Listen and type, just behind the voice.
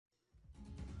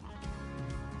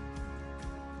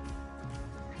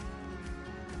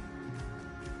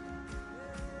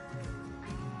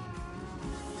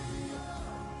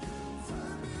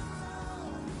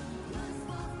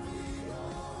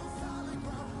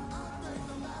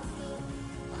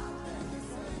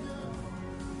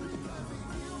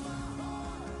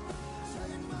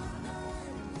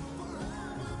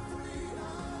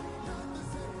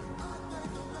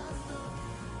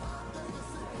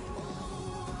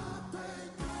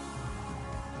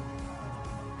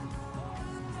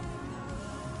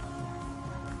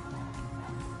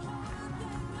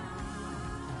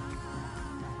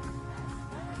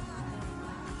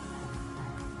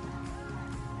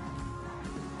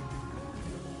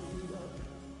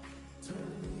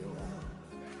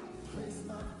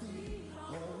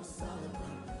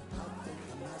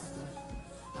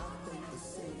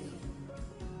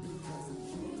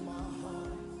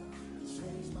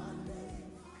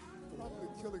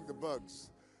killing the bugs.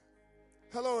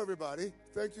 Hello, everybody.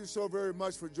 Thank you so very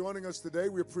much for joining us today.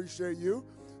 We appreciate you.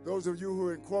 Those of you who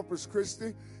are in Corpus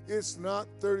Christi, it's not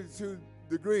 32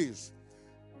 degrees.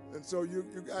 And so you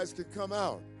guys can come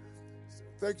out.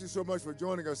 Thank you so much for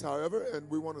joining us, however, and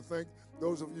we want to thank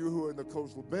those of you who are in the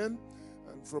Coastal Bend,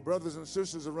 and for brothers and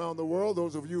sisters around the world,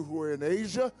 those of you who are in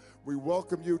Asia, we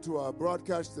welcome you to our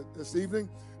broadcast this evening.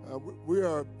 We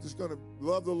are just going to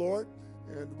love the Lord,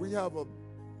 and we have a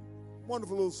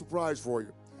wonderful little surprise for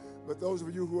you. But those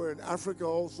of you who are in Africa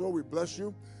also, we bless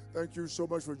you. Thank you so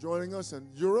much for joining us in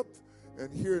Europe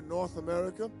and here in North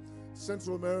America,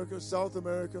 Central America, South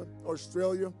America,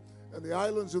 Australia, and the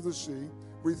islands of the sea.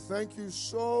 We thank you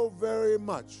so very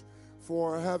much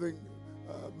for having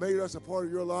made us a part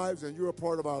of your lives, and you're a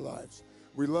part of our lives.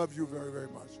 We love you very, very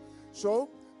much. So,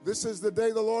 this is the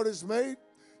day the Lord has made.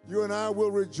 You and I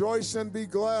will rejoice and be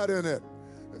glad in it.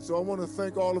 And so I want to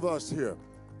thank all of us here.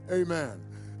 Amen.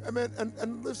 Amen.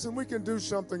 And listen, we can do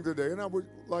something today, and I would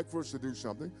like for us to do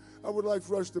something. I would like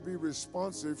for us to be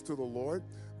responsive to the Lord.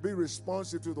 Be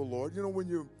responsive to the Lord. You know, when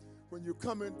you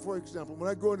come in, for example, when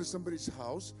I go into somebody's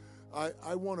house,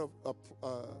 I want to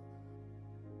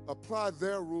apply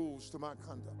their rules to my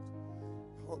conduct,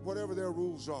 whatever their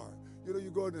rules are. You know,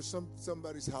 you go into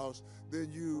somebody's house, then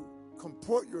you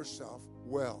comport yourself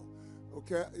well.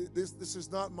 Okay, this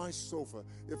is not my sofa.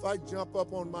 If I jump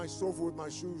up on my sofa with my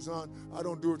shoes on, I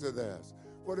don't do it to theirs.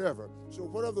 Whatever. So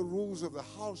whatever the rules of the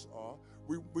house are,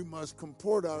 we must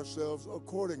comport ourselves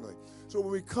accordingly. So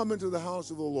when we come into the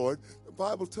house of the Lord, the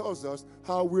Bible tells us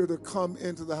how we're to come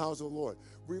into the house of the Lord.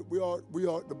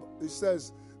 It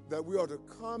says that we are to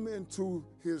come into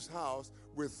his house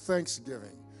with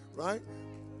thanksgiving, right?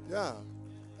 Yeah.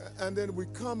 And then we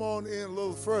come on in a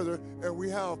little further and we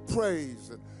have praise.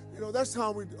 And, you know, that's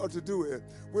how we are to do it.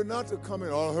 We're not to come in,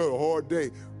 oh, I had a hard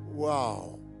day.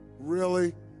 Wow.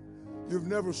 Really? You've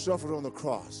never suffered on the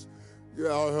cross.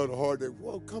 Yeah, I had a hard day.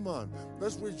 Well, come on.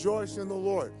 Let's rejoice in the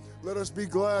Lord. Let us be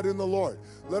glad in the Lord.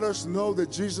 Let us know that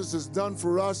Jesus has done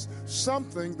for us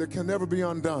something that can never be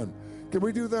undone. Can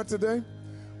we do that today?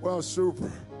 Well, super.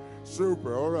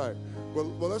 Super. All right. Well,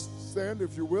 let's stand,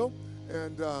 if you will,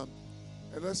 and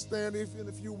let's stand even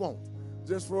if you won't,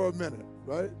 just for a minute,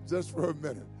 right? Just for a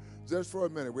minute. Just for a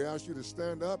minute. We ask you to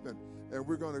stand up, and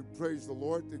we're going to praise the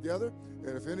Lord together.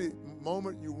 And if any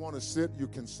moment you want to sit, you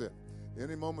can sit.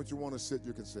 Any moment you want to sit,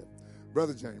 you can sit.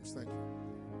 Brother James, thank you.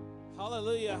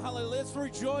 Hallelujah. Hallelujah. Let's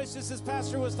rejoice, just as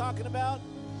Pastor was talking about.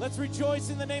 Let's rejoice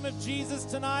in the name of Jesus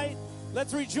tonight.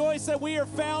 Let's rejoice that we are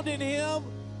found in him.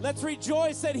 Let's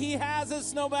rejoice that he has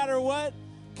us no matter what.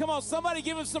 Come on, somebody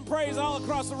give him some praise all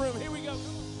across the room. Here we go.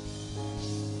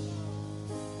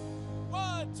 Come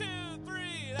on. 1, 2, 3.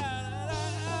 Da, da, da,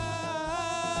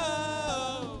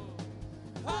 oh.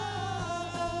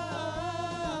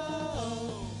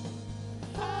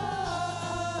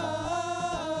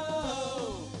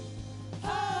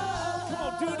 Come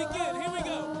on, do it again. Here we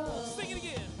go. Sing it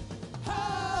again.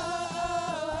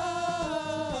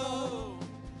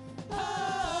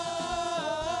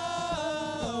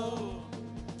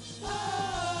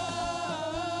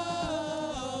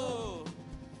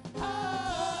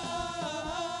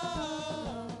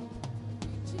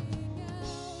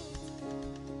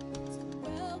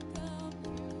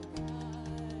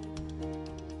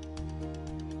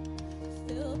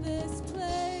 Fill this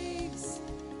place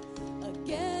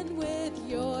again with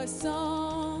your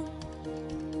song.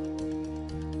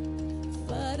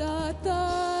 Flood our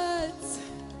thoughts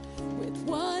with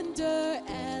wonder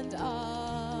and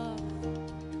awe.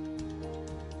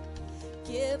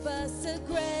 Give us a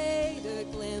greater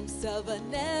glimpse of a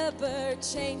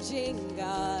never-changing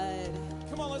God.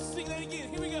 Come on, let's sing that again.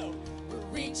 Here we go. We're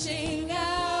reaching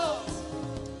out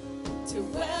to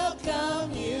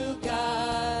welcome you,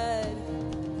 God.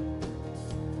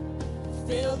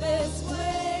 Fill this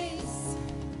place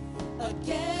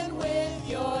again with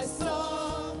your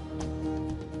song.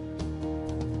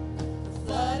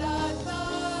 Flood our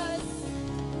thoughts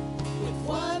with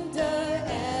wonder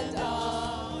and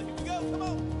awe. Here we go. Come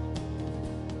on.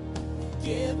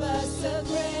 Give us a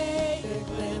greater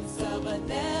glimpse of a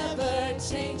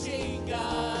never-changing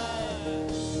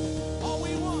God. All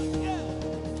we want, yeah.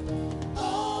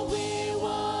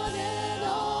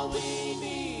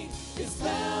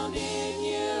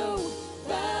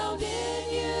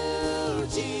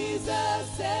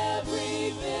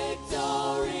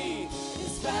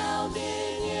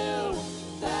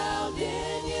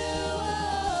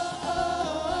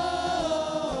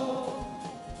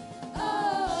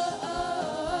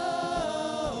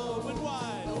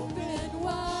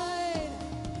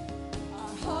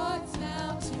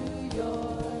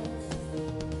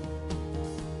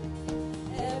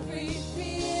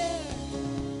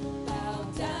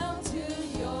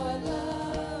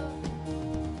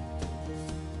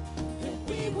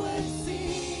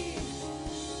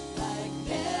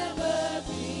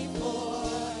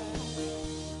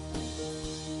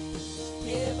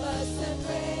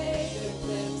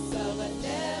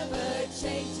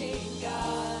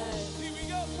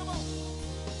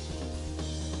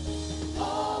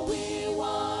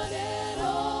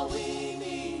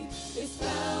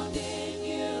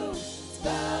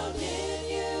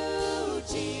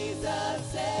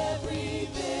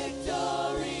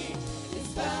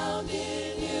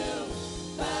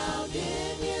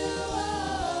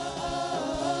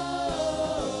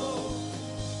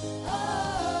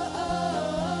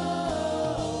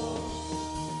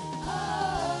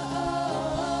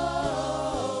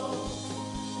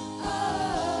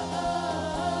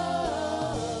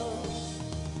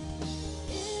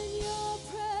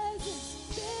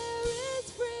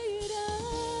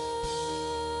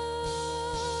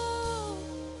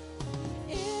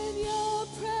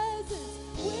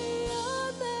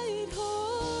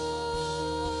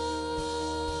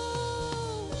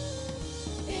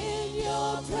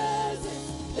 your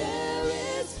presence there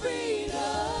is freedom.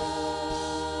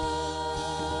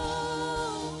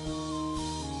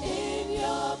 In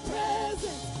your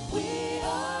presence we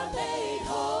are made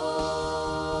whole.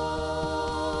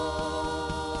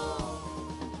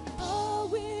 All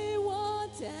we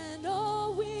want and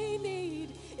all we need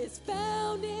is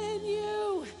found in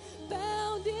you,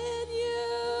 found in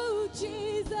you,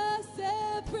 Jesus.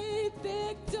 Every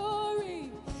victory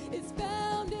is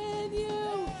found in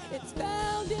you, it's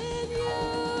found in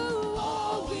you.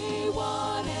 All we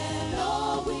want and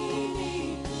all we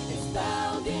need is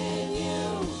found in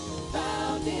you,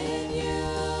 found in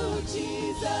you,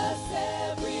 Jesus.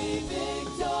 Every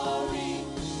victory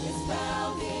is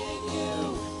found in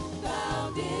you,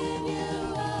 found in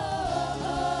you.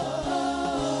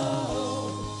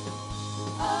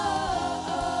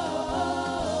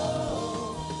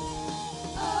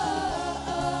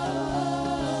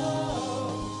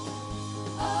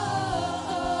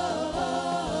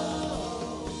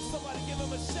 Somebody give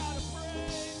him a shout of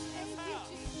praise.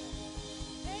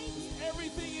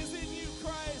 Everything is in you,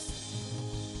 Christ.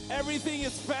 Everything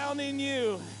is found in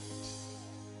you.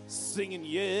 Singing,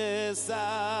 yes,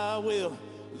 I will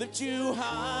lift you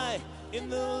high in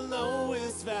the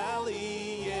lowest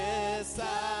valley. Yes,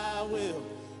 I will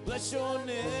bless your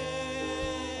name.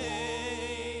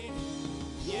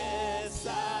 Yes,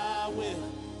 I will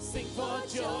sing for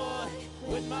joy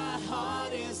when my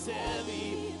heart is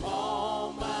heavy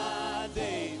all my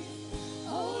days.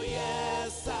 Oh,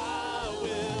 yes, I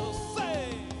will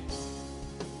sing.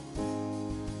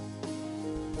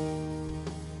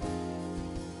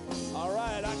 All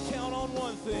right, I count on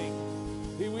one thing.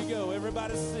 Here we go,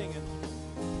 everybody singing.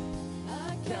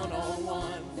 I count on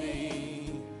one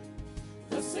thing.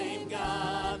 The same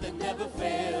God that never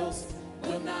fails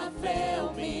will not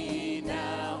fail me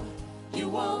now. You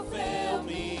won't fail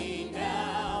me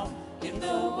now in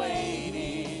the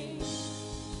waiting.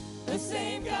 The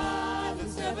same God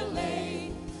that's never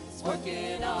late is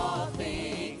working all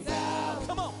things out.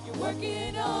 Come on. You're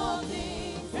working all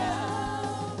things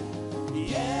out.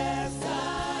 Yes,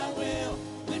 I will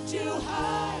lift you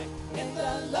high in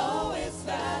the lowest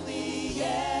valley.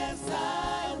 Yes,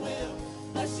 I will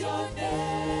bless your name.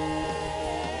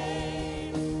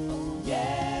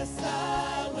 Yes,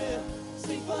 I will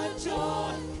sing for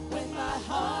joy when my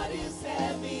heart is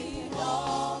heavy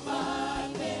all my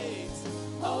days.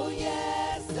 Oh,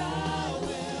 yes, I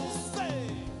will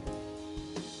Sing.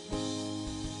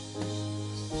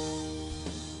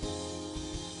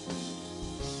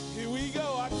 Here we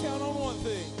go. I count on one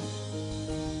thing.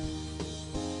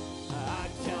 I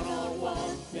count on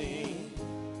one thing.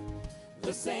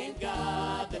 The same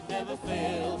God that never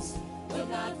fails will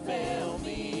not fail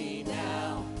me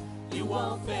now. You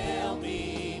won't fail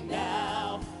me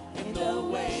now in the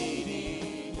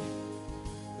waiting.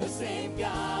 The same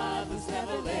God that's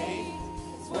never late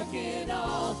is working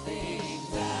all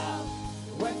things out.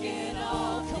 Working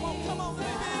all Come on, things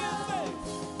baby. out.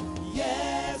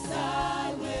 Yes,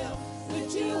 I will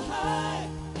lift you high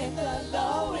in the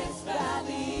lowest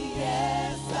valley.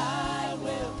 Yes, I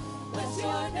will bless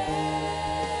your name.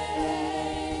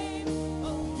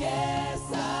 Yes,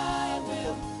 I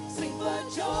will sing for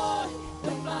joy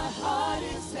when my heart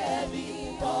is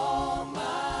heavy all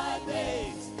my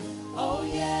days. Oh,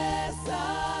 yes,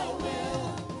 I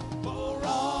will for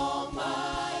all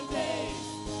my days.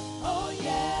 Oh,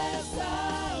 yes,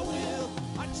 I will.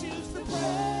 I choose to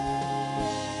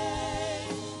pray,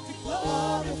 to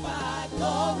glorify,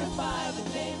 glorify the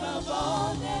name of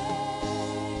all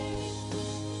names.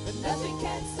 But nothing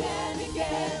can stand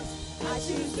against. I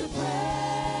choose to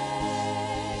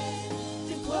pray,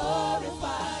 to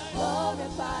glorify,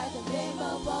 glorify the name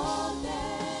of all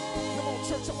names. Come on,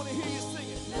 church, I want to hear you sing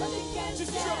it. Nothing can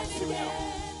Just stand drop to me.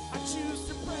 against. I choose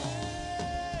to pray.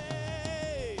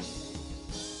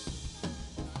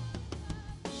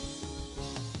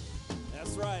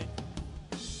 That's right.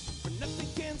 For nothing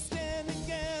can stand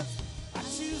against. I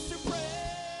choose to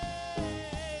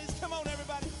praise. Come on,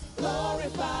 everybody.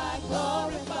 Glorify,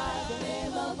 glorify the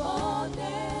name of all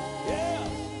names. Yeah.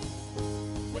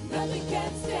 When nothing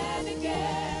can stand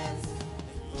against.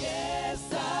 Yes,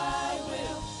 I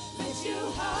will lift you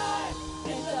high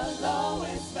in the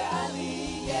lowest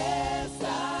valley. Yes,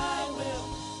 I will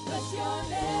bless your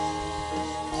name.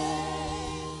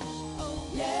 Oh,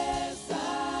 yes,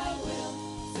 I will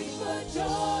sing for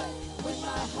joy when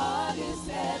my heart is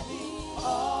heavy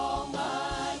all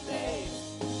my days.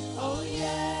 Oh,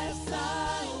 yes,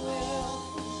 I will.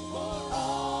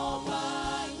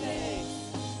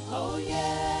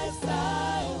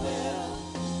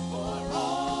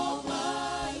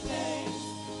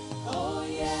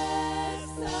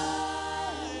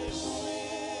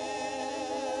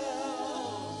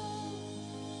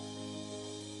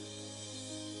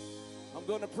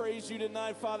 going to praise you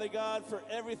tonight, Father God, for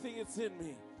everything that's in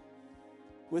me.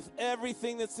 With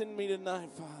everything that's in me tonight,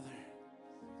 Father.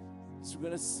 So we're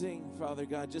going to sing, Father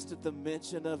God, just at the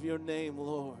mention of your name,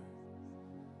 Lord.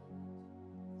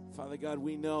 Father God,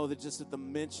 we know that just at the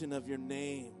mention of your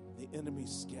name, the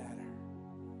enemies scatter.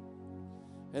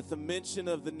 At the mention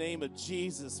of the name of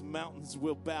Jesus, mountains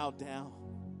will bow down.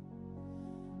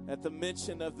 At the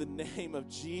mention of the name of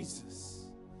Jesus,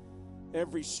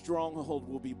 every stronghold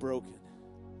will be broken.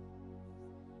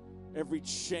 Every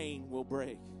chain will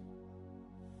break.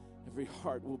 Every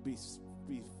heart will be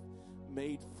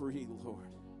made free, Lord.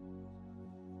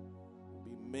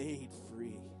 Be made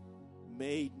free,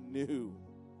 made new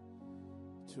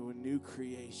to a new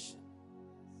creation,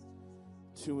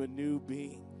 to a new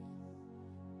being.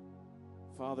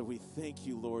 Father, we thank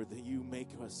you, Lord, that you make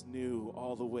us new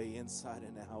all the way inside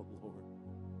and out, Lord.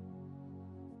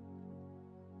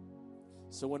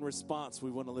 So in response, we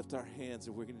want to lift our hands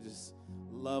and we're going to just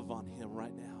love on him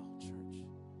right now, church.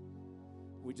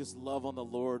 We just love on the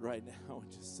Lord right now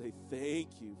and just say,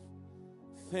 thank you.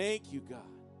 Thank you, God,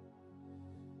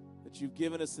 that you've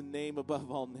given us a name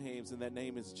above all names, and that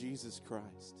name is Jesus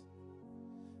Christ.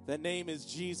 That name is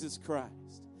Jesus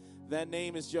Christ. That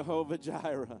name is Jehovah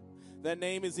Jireh. That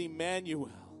name is Emmanuel.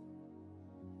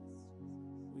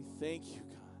 We thank you,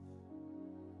 God.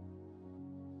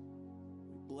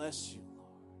 We bless you, Lord.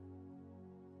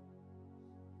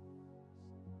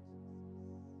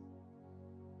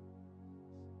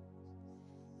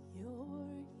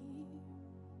 You're here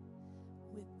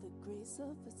with the grace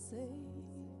of a Savior,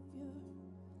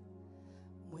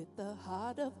 with the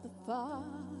heart of the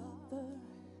Father.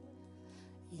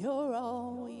 You're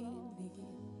all we need.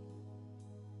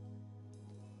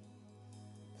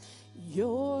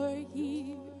 You're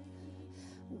here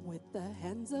with the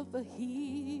hands of a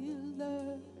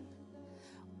healer,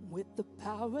 with the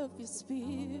power of your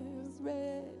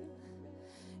Spirit.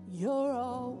 You're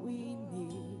all we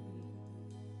need.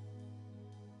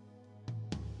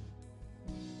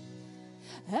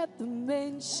 At the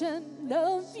mention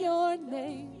of your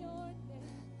name,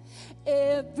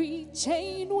 every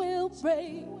chain will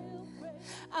break.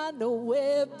 I know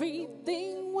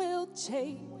everything will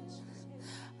change.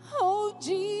 Oh,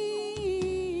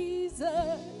 Jesus,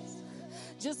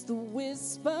 just the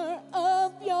whisper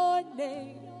of your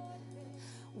name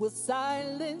will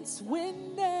silence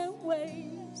wind and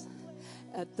waves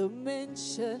at the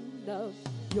mention of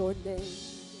your name.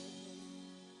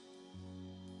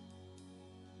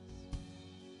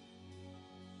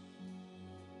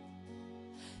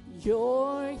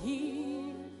 You're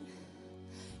here,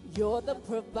 you're the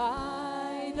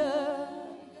provider.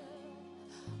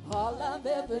 All I've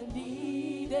ever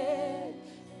needed,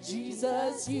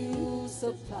 Jesus, you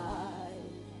supply.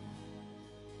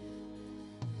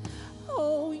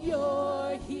 Oh,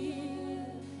 you're here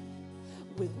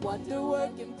with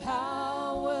wonder-working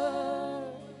power.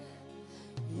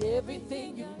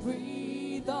 Everything you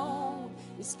breathe on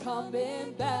is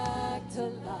coming back to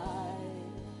life.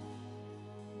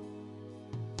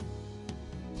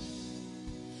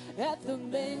 At the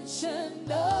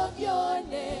mention of your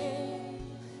name,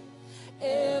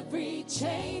 every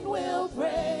chain will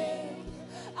break.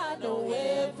 I know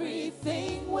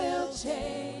everything will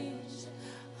change.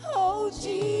 Oh,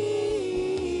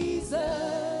 Jesus,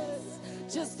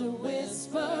 just the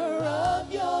whisper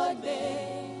of your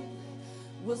name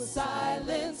will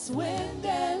silence wind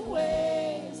and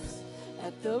waves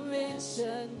at the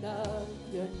mention of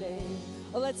your name.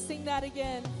 Oh, let's sing that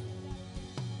again.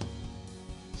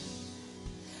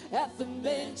 At the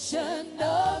mention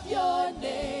of your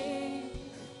name,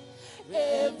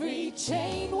 every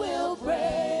chain will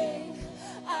break.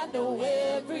 I know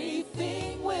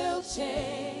everything will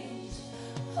change.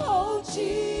 Oh,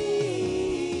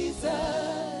 Jesus,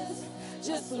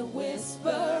 just the whisper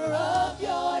of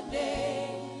your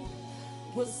name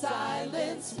will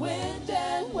silence wind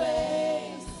and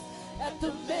waves at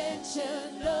the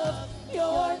mention of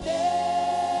your name.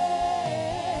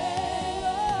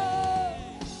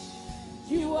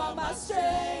 You are my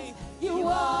strength, you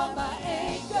are my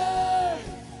anchor,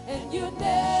 and you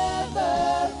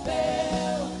never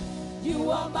fail.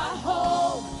 You are my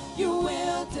hope, you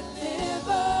will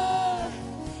deliver.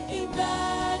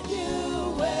 Emmanuel,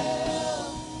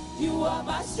 you are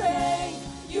my strength,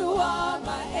 you are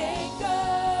my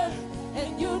anchor,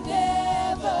 and you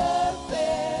never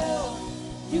fail.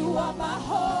 You are my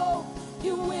hope,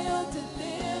 you will deliver.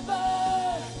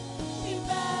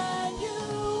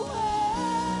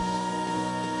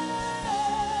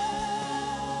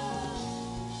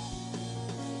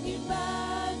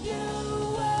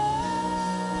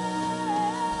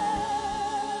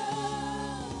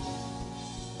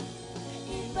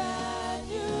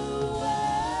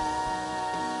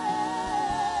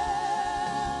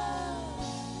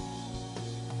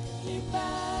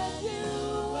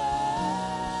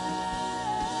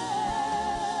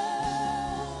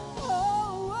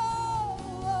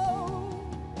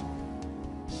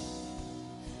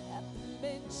 At the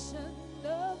mention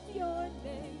of your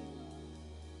name,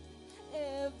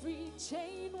 every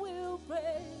chain will break.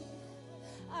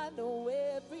 I know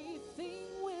everything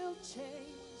will change.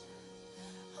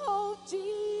 Oh,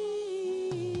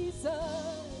 Jesus,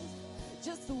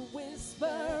 just the whisper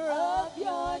of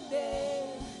your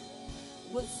name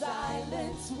will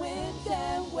silence wind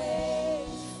and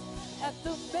waves. At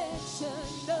the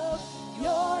mention of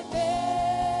your name,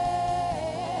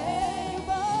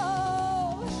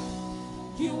 oh,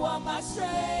 you are my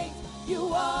strength,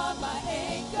 you are my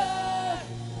anchor,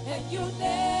 and you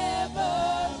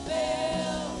never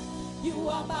fail. You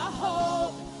are my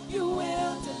hope, you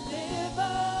will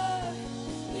deliver.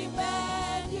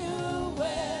 Emmanuel,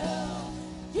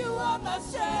 you are my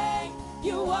strength,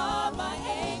 you are my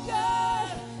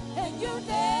anchor, and you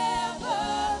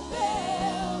never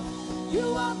fail.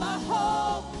 You are my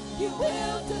hope, you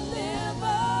will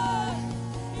deliver.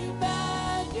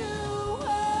 Emmanuel,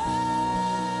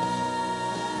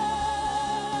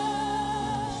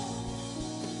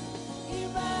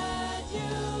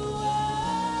 Emmanuel,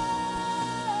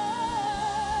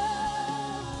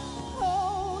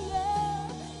 oh yeah,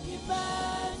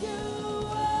 Emmanuel.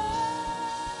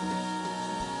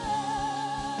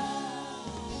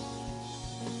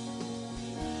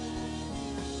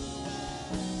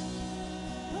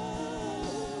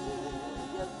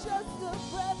 You're just a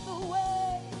breath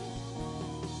away.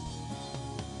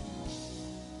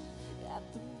 At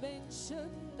the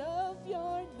mention of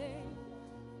your name,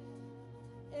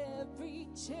 every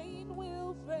chain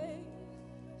will break.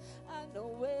 I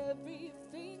know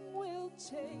everything will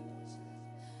change.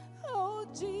 Oh,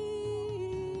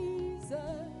 Jesus,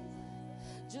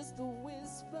 just the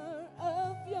whisper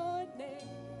of your name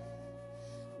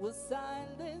will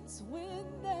silence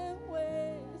wind and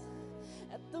waves.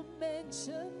 At the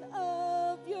mention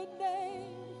of your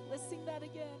name, let's sing that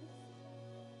again.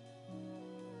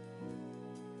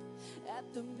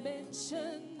 At the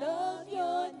mention of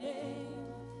your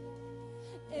name,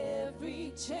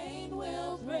 every chain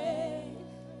will break.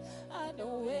 I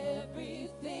know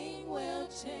everything will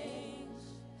change.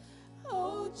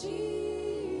 Oh, Jesus,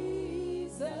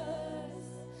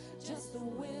 just the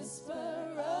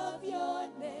whisper of your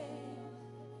name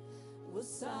will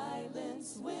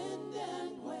silence wind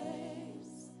and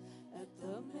waves at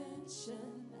the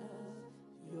mention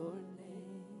of your name.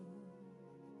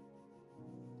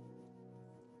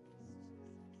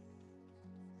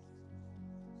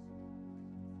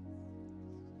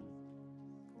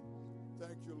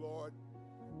 Thank you, Lord.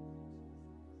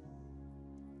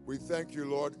 We thank you,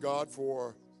 Lord God,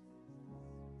 for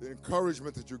the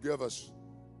encouragement that you give us.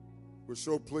 We're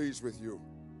so pleased with you.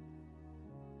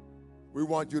 We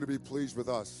want you to be pleased with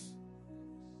us.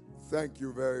 Thank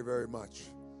you very, very much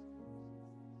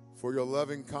for your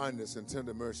loving kindness and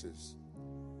tender mercies.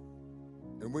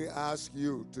 And we ask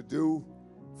you to do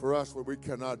for us what we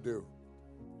cannot do.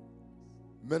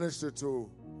 Minister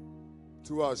to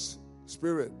us,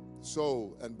 spirit,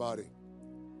 soul, and body.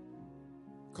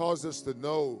 Cause us to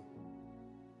know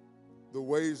the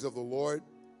ways of the Lord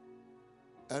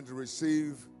and to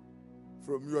receive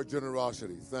from your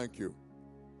generosity. Thank you.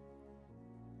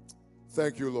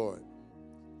 Thank you, Lord.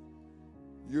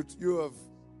 You have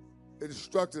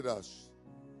instructed us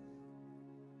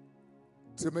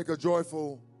to make a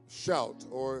joyful shout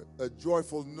or a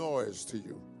joyful noise to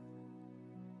you.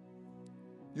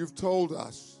 You've told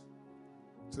us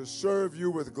to serve you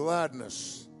with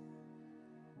gladness,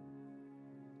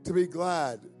 to be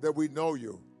glad that we know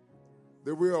you,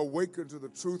 that we are awakened to the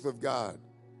truth of God.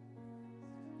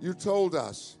 You told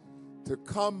us to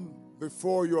come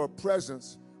before your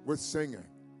presence with singing.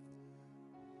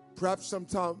 Perhaps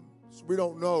sometimes we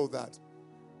don't know that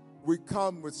we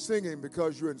come with singing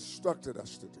because you instructed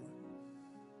us to do it.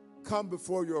 Come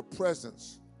before your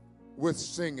presence with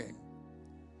singing.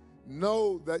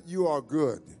 Know that you are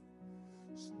good.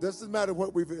 Doesn't matter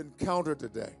what we've encountered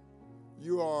today.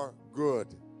 You are good.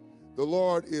 The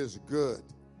Lord is good.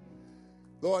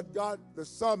 Lord God, the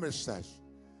psalmist says,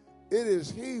 it is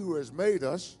he who has made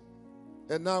us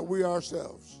and not we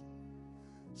ourselves.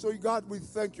 So God, we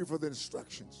thank you for the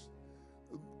instructions.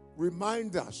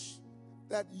 Remind us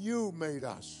that you made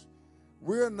us.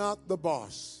 We're not the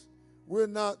boss. We're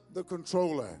not the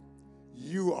controller.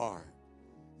 You are.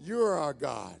 You're our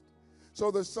God. So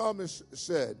the psalmist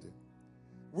said,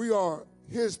 we are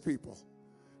his people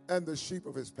and the sheep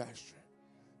of his pasture.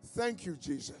 Thank you,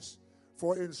 Jesus,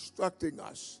 for instructing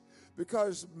us,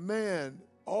 because man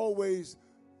always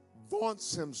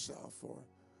vaunts himself or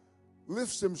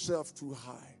lifts himself too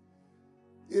high.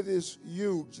 It is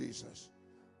you, Jesus,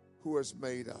 who has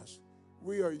made us.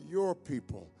 We are your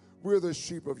people. We're the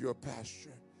sheep of your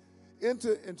pasture.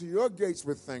 Enter into your gates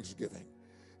with thanksgiving,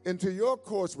 into your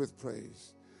courts with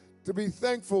praise, to be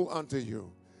thankful unto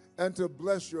you and to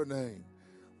bless your name.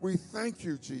 We thank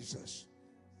you, Jesus.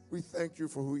 We thank you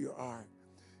for who you are.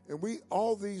 And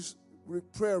all these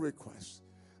prayer requests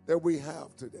that we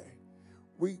have today,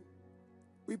 we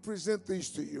present these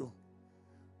to you.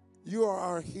 You are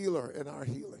our healer and our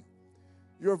healing.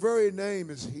 Your very name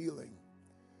is healing.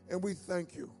 And we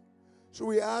thank you. So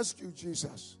we ask you,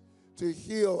 Jesus, to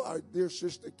heal our dear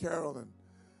sister Carolyn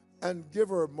and give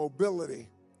her mobility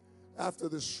after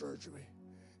this surgery.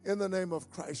 In the name of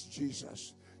Christ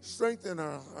Jesus, strengthen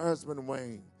her husband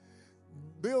Wayne.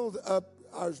 Build up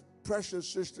our precious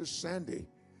sister Sandy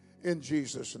in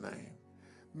Jesus' name.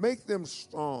 Make them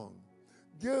strong.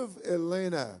 Give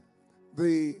Elena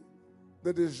the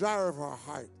desire of her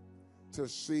heart to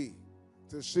see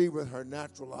with her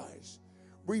natural eyes.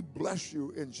 We bless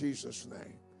you in Jesus'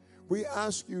 name. We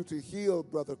ask you to heal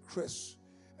Brother Chris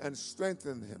and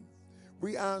strengthen him.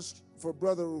 We ask for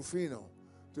Brother Rufino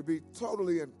to be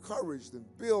totally encouraged and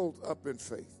built up in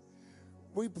faith.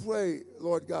 We pray,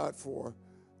 Lord God, for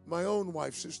my own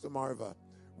wife, Sister Marva.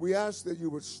 We ask that you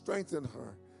would strengthen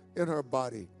her in her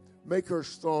body, make her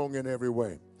strong in every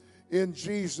way. In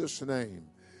Jesus' name.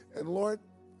 And Lord,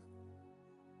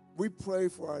 we pray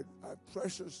for our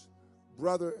precious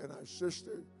brother and our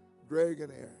sister, Greg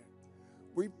and Aaron.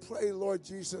 We pray, Lord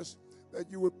Jesus,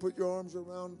 that you would put your arms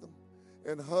around them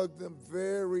and hug them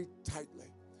very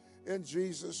tightly in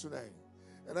Jesus' name.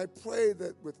 And I pray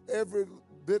that with every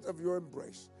bit of your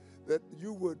embrace, that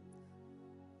you would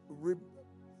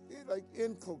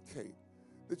inculcate,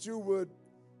 that you would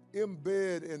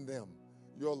embed in them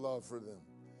your love for them.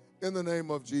 In the name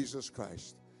of Jesus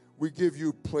Christ, we give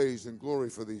you praise and glory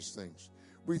for these things.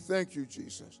 We thank you,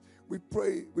 Jesus.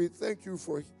 We thank you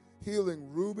for healing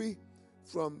Ruby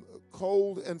from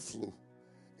cold and flu.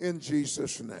 In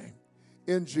Jesus' name.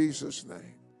 In Jesus'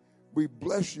 name. We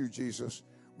bless you, Jesus.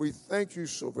 We thank you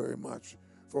so very much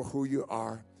for who you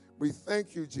are. We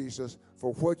thank you, Jesus,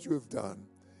 for what you have done.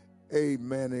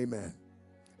 Amen, amen.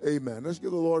 Amen. Let's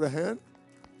give the Lord a hand.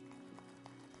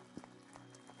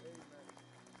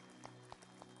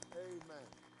 Amen.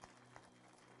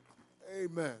 Amen.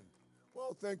 Amen.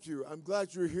 Well, thank you. I'm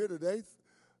glad you're here today.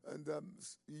 And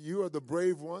you are the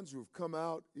brave ones who've come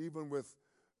out even with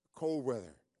cold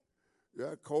weather.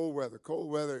 Yeah, cold weather.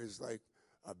 Cold weather is like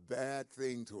a bad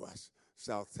thing to us,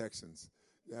 South Texans.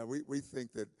 Yeah, we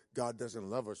think that God doesn't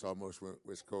love us almost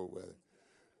with cold weather.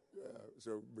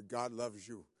 But God loves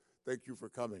you. Thank you for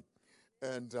coming.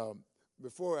 And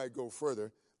before I go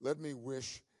further, let me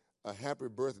wish a happy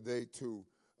birthday to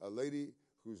a lady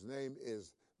whose name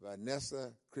is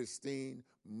Vanessa Christine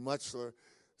Muchler,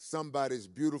 somebody's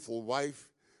beautiful wife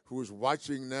who is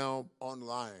watching now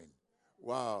online.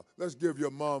 Wow. Let's give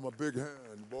your mom a big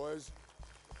hand, boys.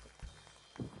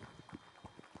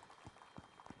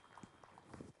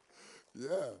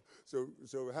 Yeah. So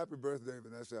happy birthday,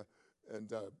 Vanessa.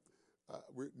 And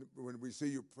when we see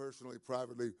you personally,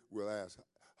 privately, we'll ask,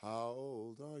 how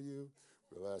old are you?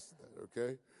 We'll ask that,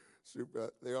 okay?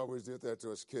 Super. They always did that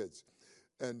to us kids.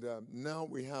 And now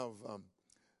we have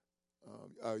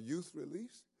our youth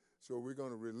release. So we're just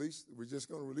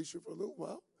going to release you for a little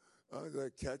while.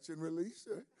 Like catch and release.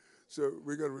 So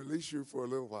we're going to release you for a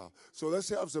little while. So let's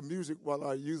have some music while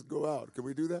our youth go out. Can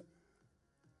we do that?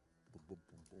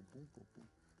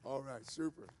 All right,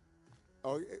 super.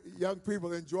 Oh, young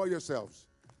people, enjoy yourselves.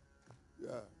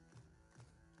 Yeah.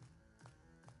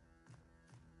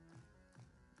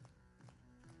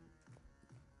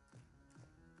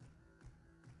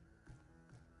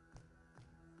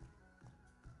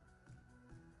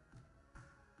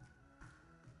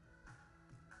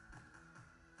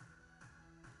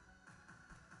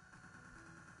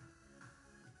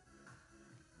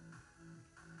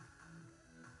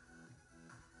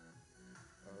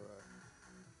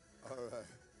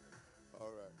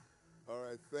 All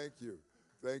right. Thank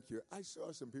you. I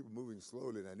saw some people moving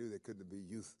slowly, and I knew they couldn't be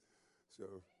youth. So,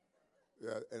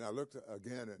 yeah, and I looked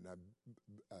again, and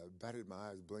I batted my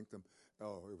eyes, blinked them.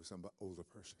 Oh, it was some older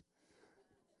person.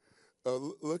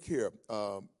 Look here.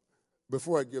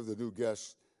 Before I give the new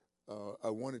guest, I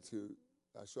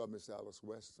saw Miss Alice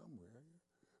West somewhere.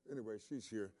 Anyway, she's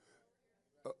here.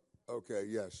 Okay,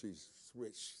 yeah, she's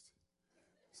switched.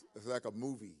 It's like a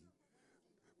movie.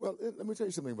 Well, let me tell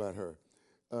you something about her.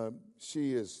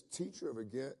 She is teacher of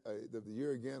the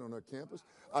year again on her campus.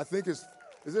 I think is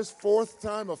this fourth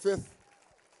time or fifth?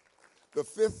 The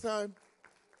fifth time?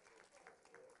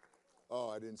 Oh,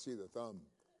 I didn't see the thumb.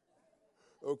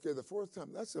 Okay, the fourth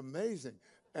time. That's amazing.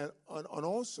 And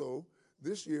also,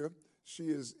 this year, she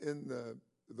is in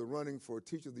the running for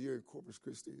Teacher of the Year in Corpus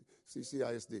Christi,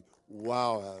 CCISD.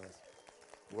 Wow, Alice.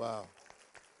 Wow.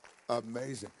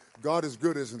 Amazing. God is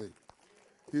good, isn't he?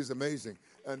 He's amazing.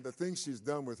 And the things she's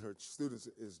done with her students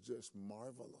is just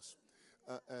marvelous.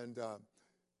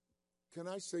 Can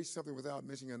I say something without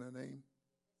mentioning her name?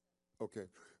 Okay.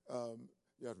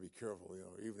 You have to be careful,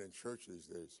 even in church these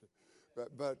days.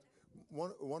 But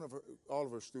all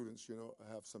of her students,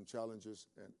 have some challenges.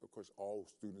 And, of course, all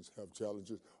students have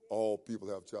challenges. All people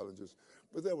have challenges.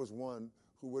 But there was one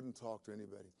who wouldn't talk to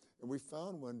anybody. And we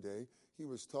found one day he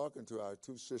was talking to our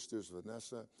two sisters,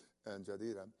 Vanessa and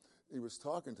Jadira. He was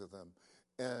talking to them.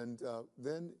 And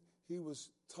then he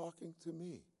was talking to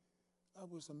me. I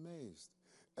was amazed.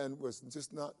 And was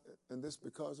just not, and this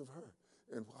because of her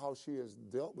and how she has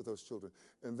dealt with those children.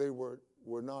 And they were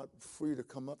not free to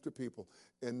come up to people.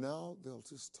 And now they'll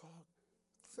just talk.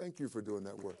 Thank you for doing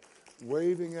that work.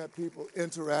 Waving at people,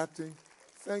 interacting.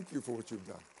 Thank you for what you've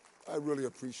done. I really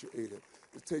appreciate it.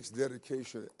 It takes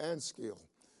dedication and skill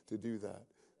to do that.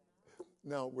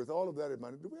 Now, with all of that in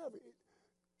mind, do we have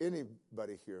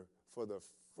anybody here for the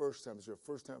first time? Is your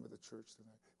first time at the church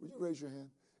tonight? Would you raise your hand?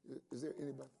 Is there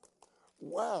anybody?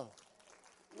 Wow.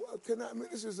 Well,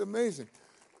 this is amazing.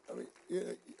 I mean,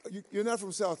 you're not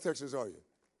from South Texas, are you?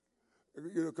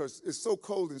 Because it's so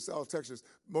cold in South Texas,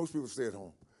 most people stay at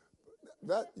home.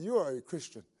 You are a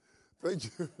Christian. Thank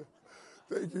you.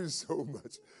 Thank you so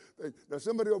much. Now,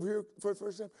 somebody over here for the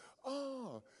first time.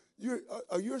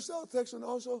 Are you a South Texan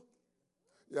also?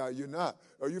 Yeah, you're not.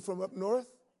 Are you from up north?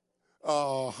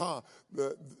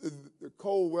 The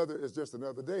cold weather is just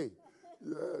another day.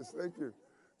 Yes, thank you.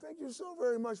 Thank you so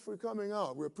very much for coming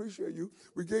out. We appreciate you.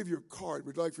 We gave you a card.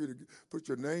 We'd like for you to put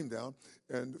your name down,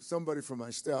 and somebody from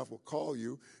my staff will call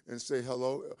you and say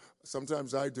hello.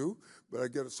 Sometimes I do, but I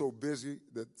get so busy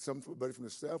that somebody from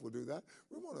the staff will do that.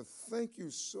 We want to thank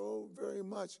you so very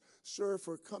much, sir,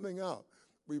 for coming out.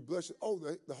 We bless you. Oh,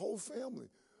 the whole family.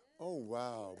 Oh,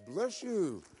 wow. Bless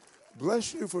you.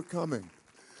 Bless you for coming.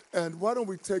 And why don't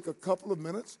we take a couple of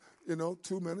minutes, 2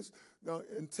 minutes. Now,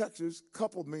 in Texas,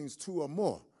 couple means two or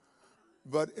more.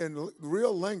 But in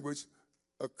real language,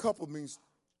 a couple means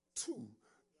two.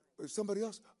 Somebody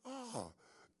else,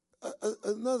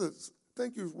 another.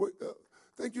 Thank you.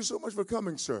 Thank you so much for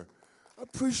coming, sir. I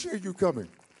appreciate you coming.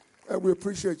 And we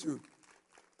appreciate you.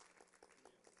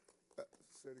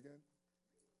 Say it again.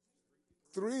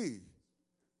 3.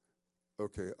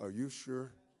 Okay, are you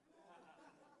sure?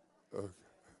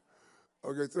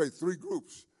 Okay, 3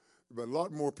 groups. But a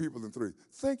lot more people than 3.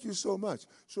 Thank you so much.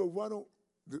 So why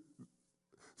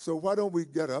don't we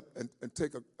get up and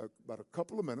take about a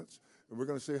couple of minutes, and we're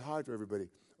going to say hi to everybody,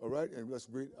 all right? And let's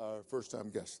greet our first-time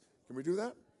guest. Can we do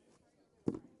that?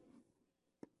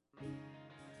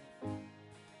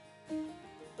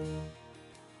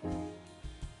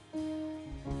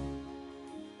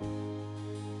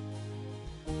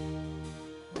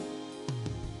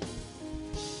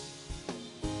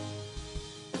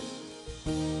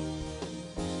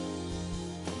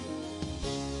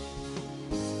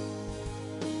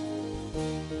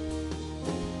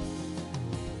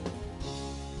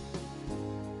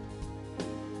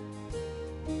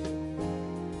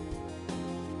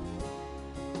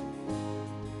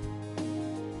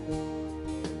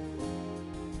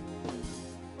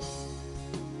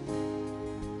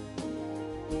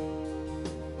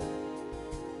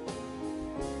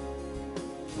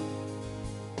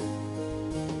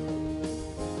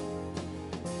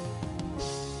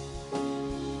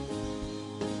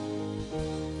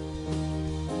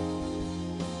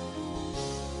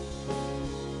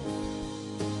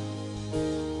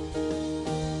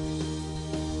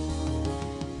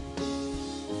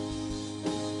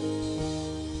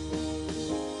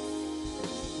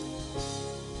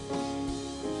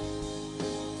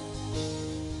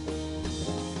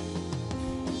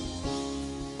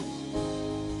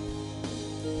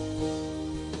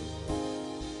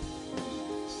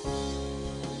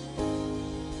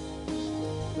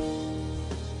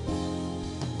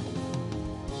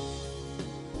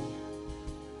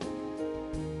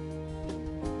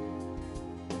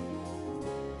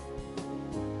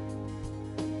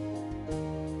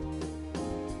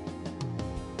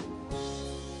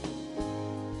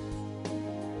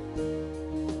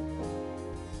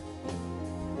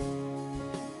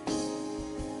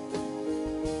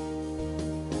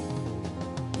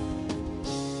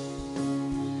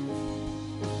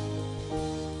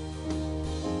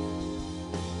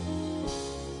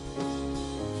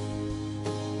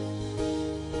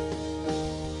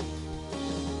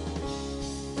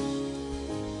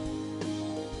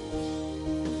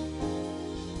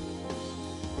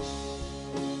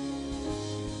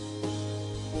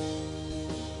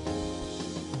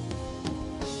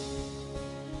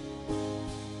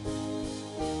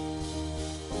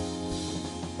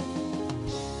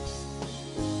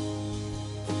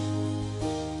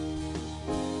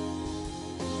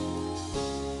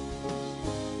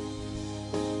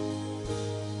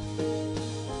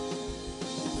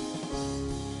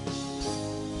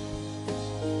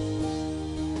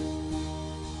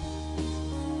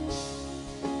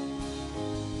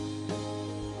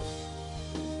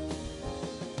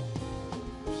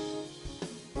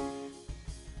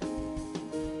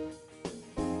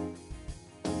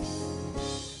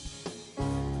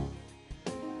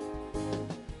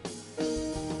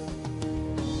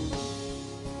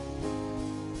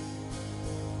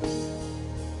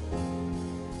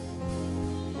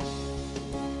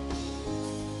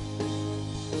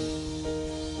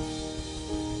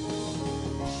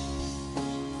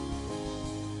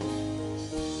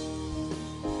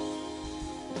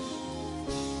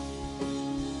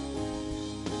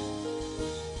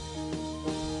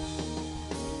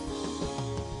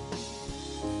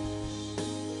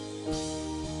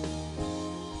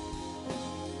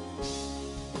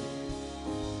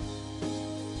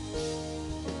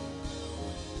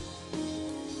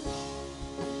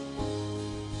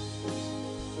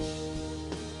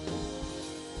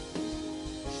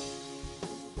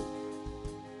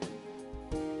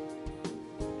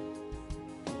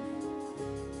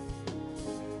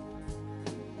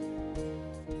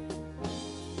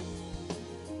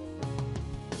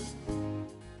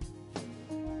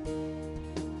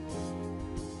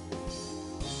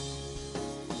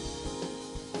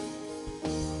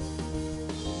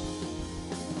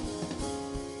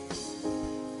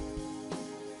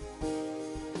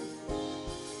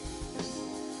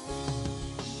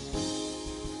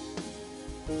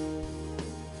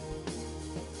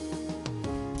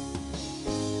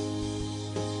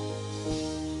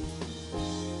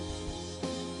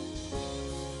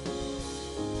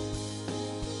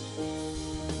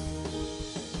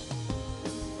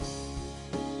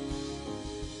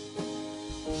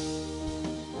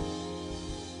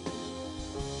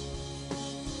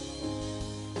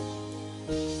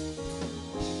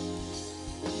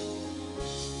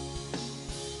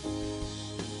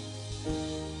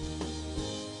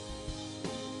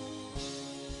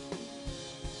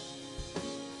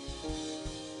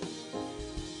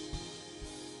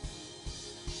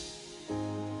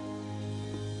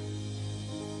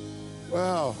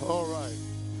 Wow, all right.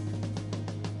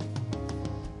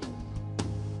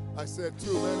 I said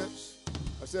 2 minutes.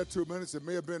 I said 2 minutes. It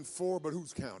may have been 4, but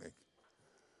who's counting?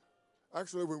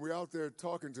 Actually, when we're out there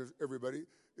talking to everybody,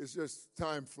 it's just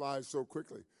time flies so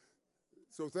quickly.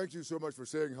 So thank you so much for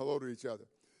saying hello to each other.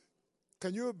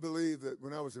 Can you believe that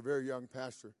when I was a very young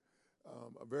pastor,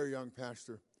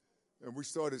 and we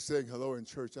started saying hello in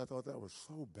church, I thought that was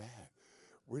so bad.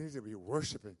 We need to be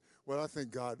worshiping. Well, I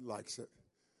think God likes it.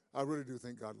 I really do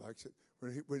think God likes it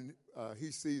when he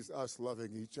sees us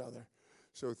loving each other.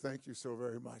 So thank you so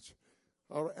very much.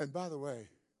 All right, and by the way,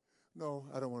 no,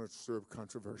 I don't want to serve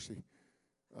controversy.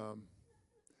 I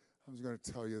was going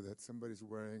to tell you that somebody's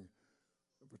wearing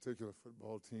a particular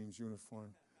football team's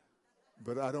uniform,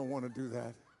 but I don't want to do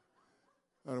that.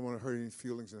 I don't want to hurt any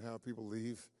feelings and have people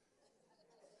leave.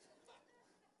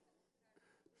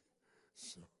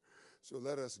 So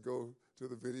let us go to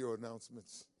the video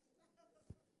announcements.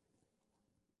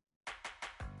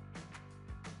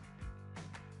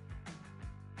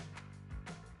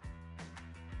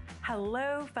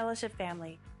 Hello, Fellowship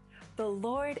family. The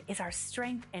Lord is our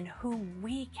strength in whom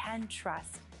we can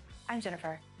trust. I'm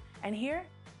Jennifer, and here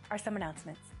are some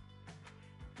announcements.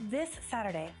 This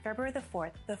Saturday, February the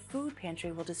 4th, the food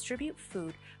pantry will distribute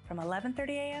food from 11:30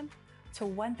 a.m. to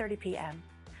 1:30 p.m.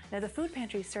 Now, the food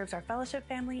pantry serves our Fellowship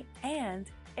family and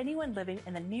anyone living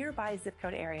in the nearby zip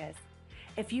code areas.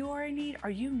 If you are in need or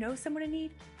you know someone in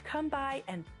need, come by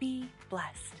and be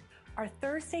blessed. Our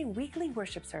Thursday weekly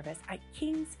worship service at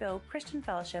Kingsville Christian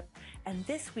Fellowship and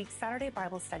this week's Saturday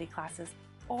Bible study classes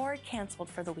are canceled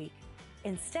for the week.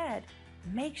 Instead,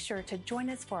 make sure to join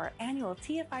us for our annual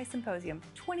TFI Symposium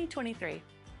 2023.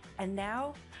 And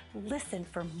now, listen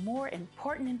for more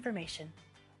important information.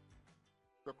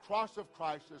 The cross of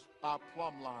Christ is our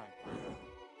plumb line.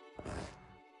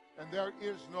 And there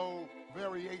is no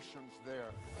variations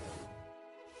there.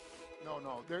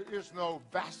 No, there is no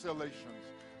vacillations.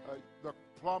 The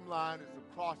plumb line is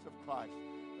the cross of Christ.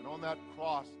 And on that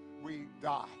cross, we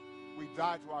die. We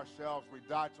die to ourselves. We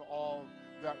die to all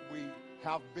that we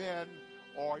have been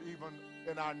or even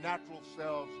in our natural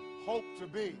selves hope to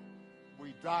be.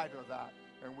 We die to that,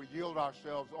 and we yield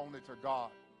ourselves only to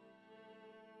God.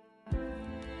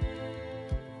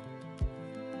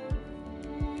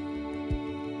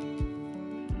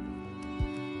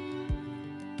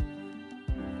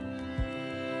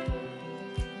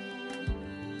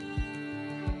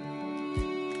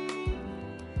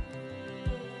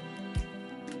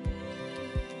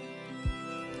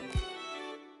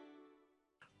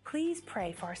 Please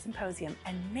pray for our symposium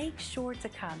and make sure to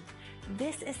come.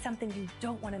 This is something you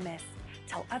don't want to miss.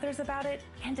 Tell others about it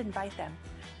and invite them.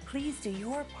 Please do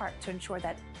your part to ensure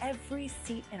that every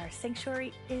seat in our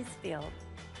sanctuary is filled.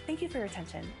 Thank you for your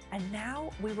attention. And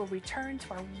now we will return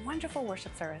to our wonderful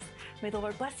worship service. May the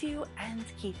Lord bless you and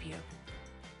keep you.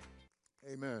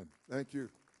 Amen. Thank you.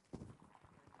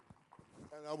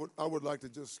 And I would like to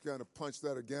just kind of punch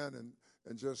that again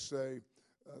and just say,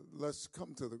 let's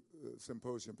come to the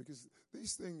symposium, because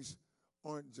these things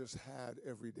aren't just had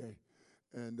every day,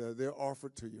 and they're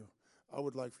offered to you. I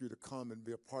would like for you to come and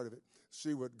be a part of it,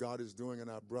 see what God is doing in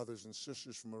our brothers and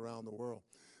sisters from around the world.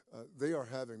 They are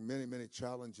having many, many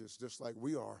challenges just like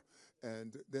we are,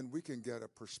 and then we can get a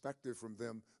perspective from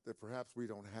them that perhaps we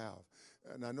don't have.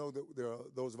 And I know that there are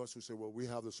those of us who say, well, we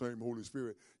have the same Holy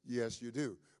Spirit. Yes, you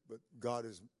do, but God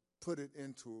has put it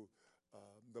into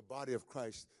the body of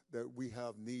Christ that we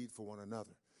have need for one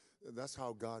another. That's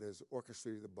how God has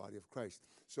orchestrated the body of Christ.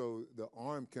 So the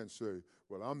arm can say,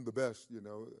 well, I'm the best,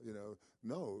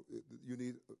 No, you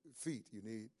need feet, you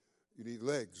need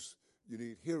legs, you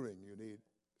need hearing, you need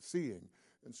seeing.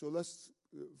 And so let's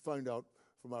find out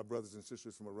from our brothers and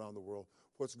sisters from around the world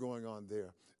what's going on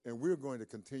there. And we're going to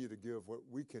continue to give what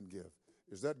we can give.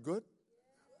 Is that good?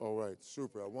 All right,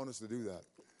 super. I want us to do that.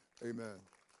 Amen.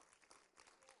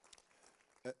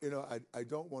 I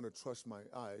don't want to trust my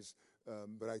eyes,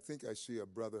 but I think I see a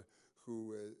brother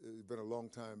who has been a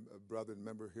long-time brother and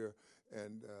member here,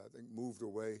 and I think moved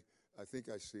away. I think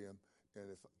I see him,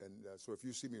 so if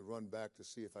you see me run back to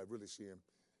see if I really see him,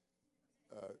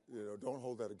 don't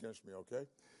hold that against me, okay?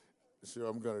 So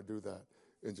I'm going to do that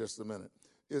in just a minute.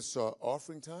 It's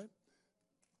offering time.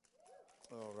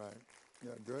 All right.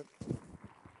 Yeah, good.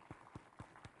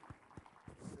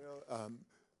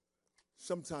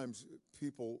 Sometimes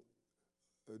people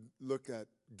look at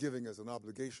giving as an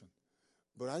obligation,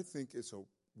 but I think it's a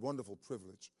wonderful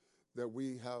privilege that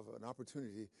we have an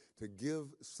opportunity to give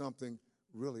something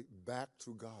really back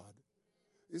to God.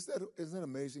 Isn't that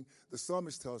amazing? The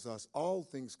psalmist tells us, all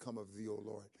things come of thee, O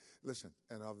Lord. Listen,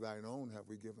 and of thine own have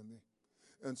we given thee.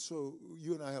 And so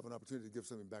you and I have an opportunity to give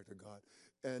something back to God.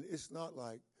 And it's not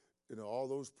like, all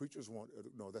those preachers want,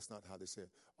 no, that's not how they say it.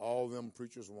 All them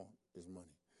preachers want is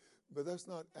money. But that's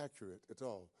not accurate at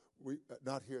all. We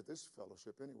not here at this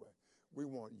fellowship anyway. We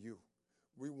want you.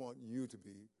 We want you to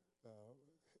be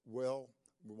well.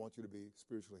 We want you to be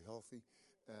spiritually healthy.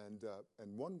 And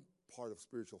one part of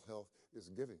spiritual health is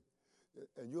giving.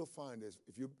 And you'll find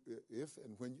if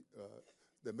and when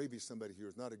there may be somebody here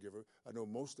who's not a giver. I know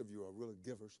most of you are really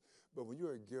givers. But when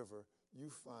you're a giver, you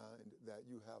find that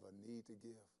you have a need to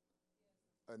give.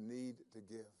 A need to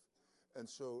give. And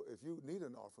so if you need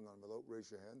an offering envelope,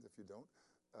 raise your hand. If you don't,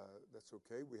 that's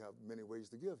okay. We have many ways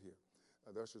to give here.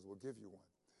 The ushers will give you one.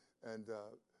 And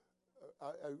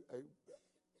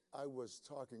I was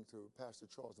talking to Pastor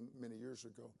Charles many years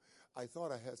ago. I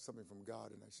thought I had something from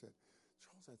God, and I said,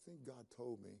 Charles, I think God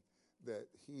told me that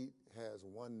he has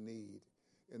one need,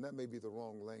 and that may be the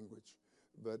wrong language,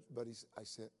 but I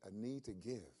said, a need to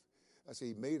give. I said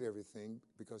he made everything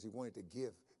because he wanted to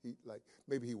give.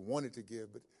 Maybe he wanted to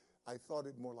give, but I thought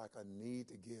it more like a need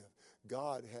to give.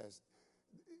 God has,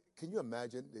 can you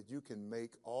imagine that you can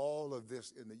make all of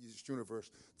this in this universe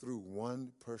through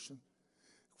one person?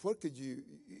 What could you,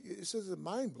 it's just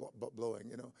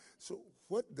mind-blowing, So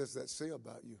what does that say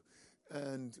about you?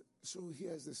 And so he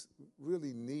has this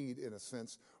really need, in a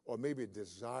sense, or maybe a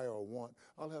desire or want.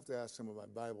 I'll have to ask some of my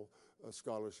Bible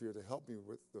scholars here to help me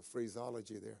with the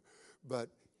phraseology there. But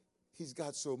he's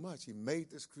got so much. He made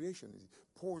this creation. He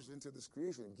pours into this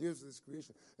creation and gives this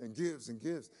creation and gives and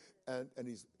gives. And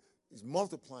he's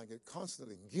multiplying it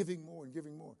constantly, giving more and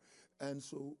giving more. And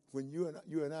so when you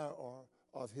and I are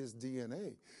of his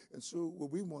DNA. And so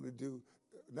what we want to do,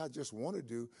 not just want to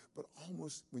do, but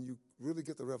almost when you really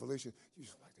get the revelation, you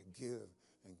just like to give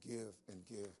and give and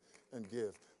give and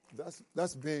give.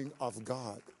 That's being of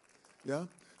God. Yeah?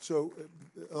 So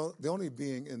the only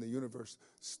being in the universe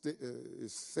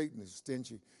is Satan. Is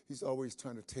stingy. He's always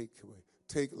trying to take away,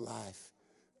 take life,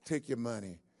 take your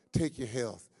money, take your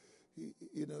health.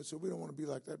 So we don't want to be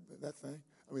like that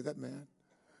man.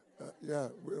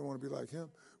 We don't want to be like him.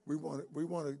 We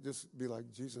want to just be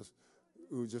like Jesus,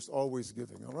 who's just always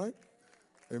giving. All right?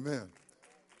 Amen.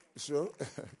 So,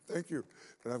 thank you.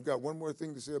 And I've got one more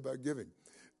thing to say about giving,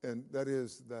 and that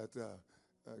is that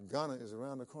Ghana is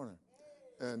around the corner.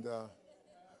 And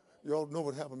you all know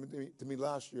what happened to me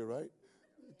last year, right?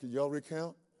 Can y'all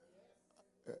recount?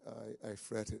 I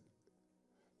fretted.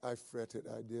 I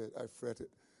did. I fretted.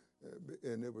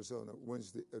 And it was on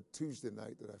a Tuesday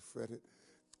night that I fretted.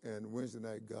 And Wednesday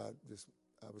night,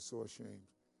 I was so ashamed.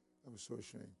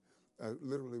 I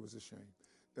literally was ashamed.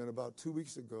 And about 2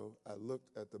 weeks ago, I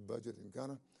looked at the budget in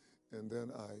Ghana, and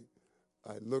then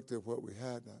I looked at what we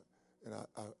had, and I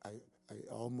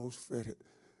almost fretted.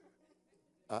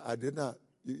 I did not.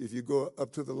 If you go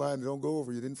up to the line and don't go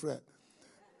over, you didn't fret.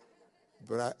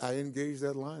 But I engaged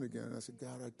that line again, and I said,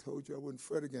 God, I told you I wouldn't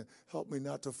fret again. Help me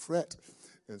not to fret.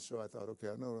 And so I thought, okay,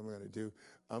 I know what I'm going to do.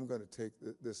 I'm going to take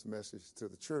this message to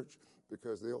the church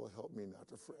because they will help me not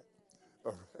to fret.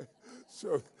 All right?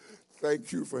 So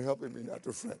thank you for helping me not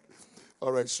to fret.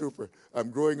 All right, super.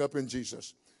 I'm growing up in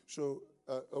Jesus. So,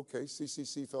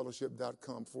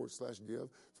 cccfellowship.com/give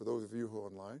for those of you who are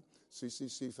online.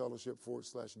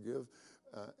 cccfellowship/give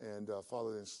and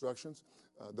follow the instructions.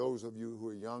 Those of you who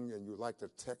are young and you like to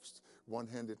text,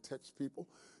 one-handed text people,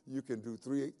 you can do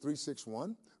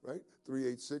 361, right?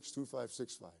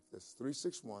 386-2565. That's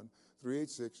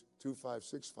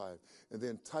 361-386-2565. And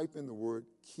then type in the word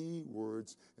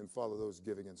keywords and follow those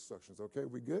giving instructions. Okay,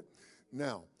 we good?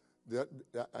 Now,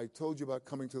 I told you about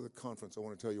coming to the conference. I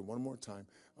want to tell you one more time.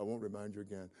 I won't remind you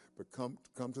again, but come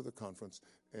to the conference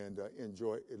and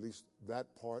enjoy at least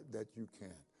that part that you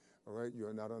can. All right,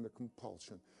 you're not under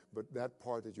compulsion, but that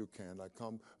part that you can. Like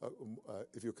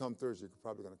if you come Thursday, you're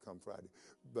probably going to come Friday.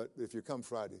 But if you come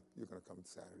Friday, you're going to come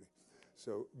Saturday.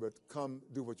 So, but come,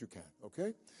 do what you can.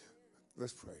 Okay,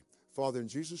 let's pray. Father, in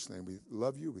Jesus' name, we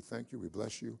love you, we thank you, we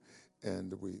bless you,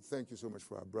 and we thank you so much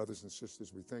for our brothers and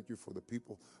sisters. We thank you for the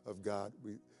people of God.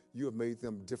 You have made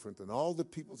them different than all the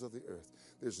peoples of the earth.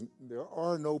 There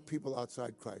are no people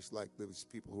outside Christ like these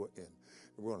people who are in.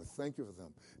 And we want to thank you for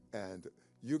them. And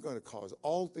you're going to cause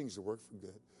all things to work for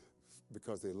good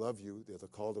because they love you. They're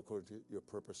called according to your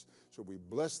purpose. So we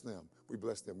bless them. We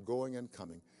bless them going and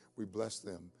coming. We bless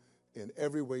them in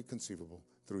every way conceivable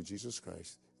through Jesus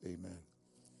Christ. Amen.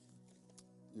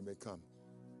 You may come.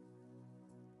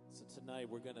 So tonight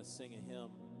we're going to sing a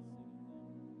hymn.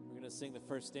 We're going to sing the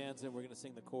first stanza and we're going to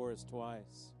sing the chorus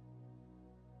twice.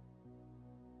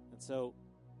 And so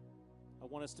I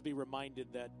want us to be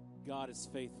reminded that God is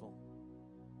faithful.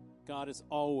 God is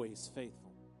always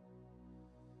faithful.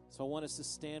 So I want us to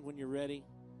stand when you're ready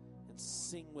and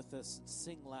sing with us and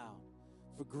sing loud.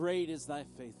 For great is thy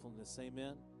faithfulness.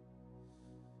 Amen.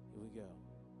 Here we go.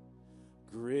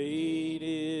 Great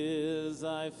is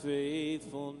thy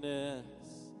faithfulness,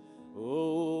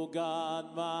 O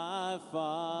God my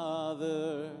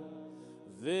Father.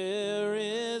 There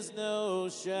is no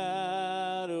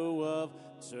shadow of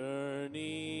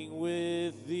turning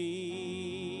with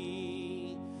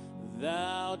thee.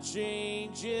 Thou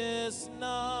changest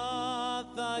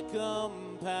not, thy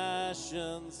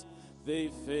compassions, they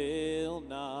fail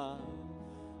not.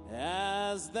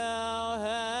 As thou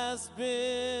hast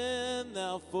been,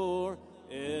 thou forever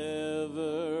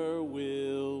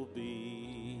will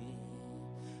be.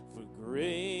 For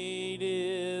great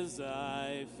is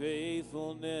thy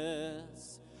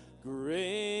faithfulness,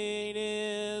 great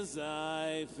is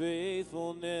thy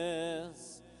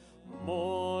faithfulness.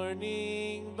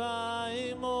 Morning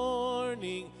by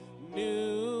morning,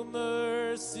 new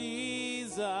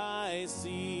mercies I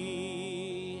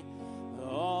see.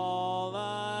 All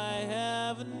I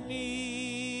have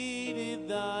needed,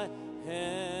 thy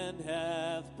hand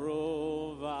hath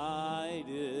provided.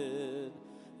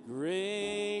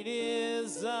 Great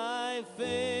is thy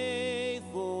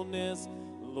faithfulness,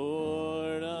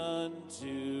 Lord,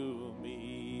 unto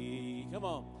me. Come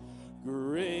on.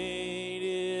 Great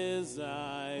is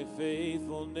thy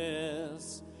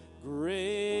faithfulness,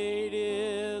 great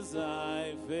is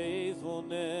thy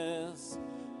faithfulness.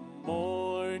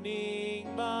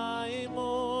 Morning by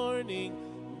morning,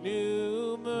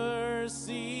 new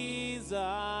mercies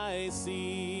I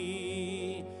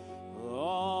see.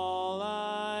 All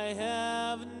I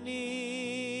have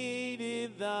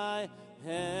needed, thy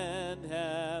hand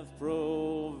hath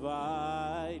provided.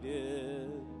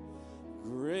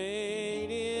 Great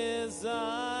is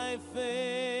thy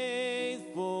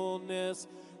faithfulness,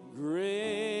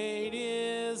 great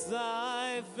is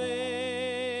thy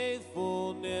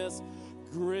faithfulness,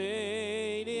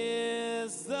 great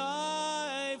is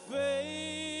thy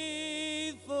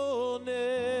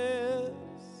faithfulness,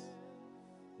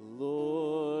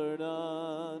 Lord,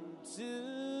 unto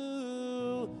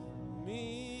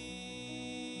me.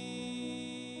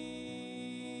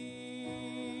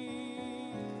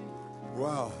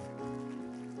 Wow.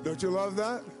 Don't you love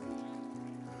that?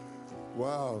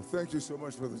 Wow. Thank you so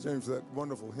much, Brother James, for that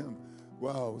wonderful hymn.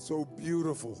 Wow. So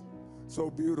beautiful. So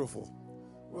beautiful.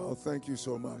 Well, thank you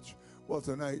so much. Well,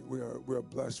 tonight we are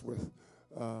blessed with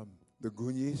the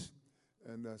Gunyis,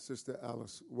 and Sister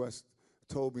Alice West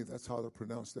told me that's how to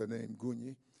pronounce their name,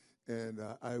 Gunyi. And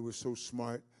I was so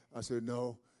smart. I said,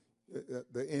 no,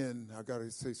 the N, I got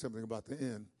to say something about the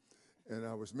N. And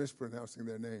I was mispronouncing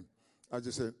their name. I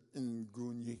just said,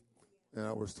 Gunyi. And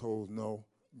I was told, no,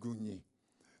 Gunyi.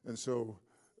 And so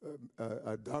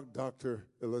Dr.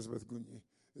 Elizabeth Gunyi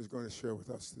is going to share with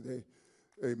us today.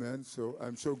 Amen. So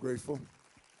I'm so grateful.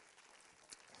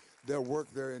 Their work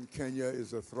there in Kenya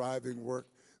is a thriving work.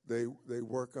 They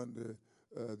work under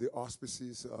the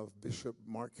auspices of Bishop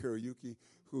Mark Kariuki,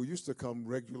 who used to come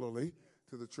regularly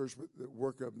to the church, but the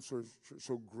work of him so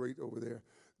great over there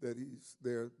that he's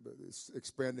there, but it's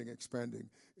expanding.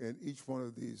 And each one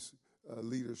of these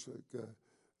leaders,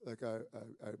 like our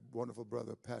wonderful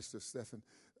brother, Pastor Stephen,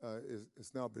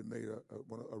 has now been made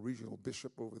a regional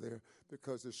bishop over there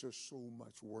because there's just so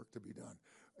much work to be done.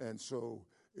 And so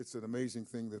it's an amazing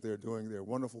thing that they're doing. They're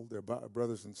wonderful. They're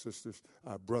brothers and sisters,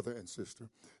 brother and sister.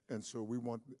 And so we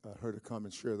want her to come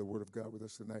and share the word of God with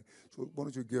us tonight. So why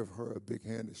don't you give her a big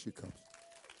hand as she comes.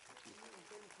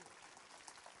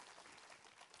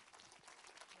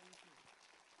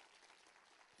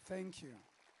 Thank you.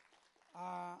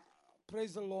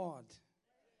 Praise the Lord.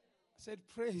 I said,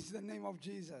 praise the name of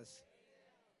Jesus.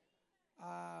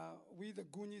 We, the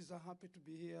Gunyis, are happy to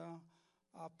be here.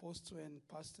 Apostle and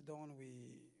Pastor Don,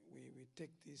 we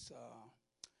take this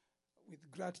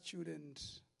with gratitude and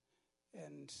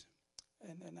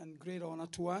great honor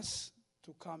to us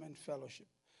to come and fellowship.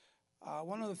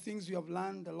 One of the things we have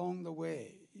learned along the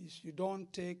way is you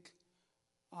don't take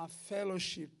our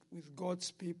fellowship with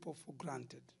God's people for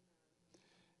granted.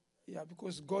 Yeah,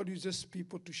 because God uses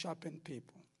people to sharpen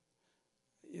people.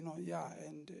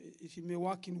 And He may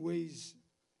work in ways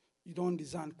you don't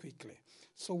discern quickly.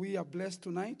 So we are blessed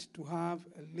tonight to have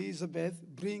Elizabeth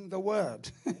bring the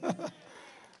word.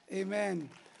 Amen.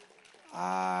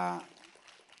 I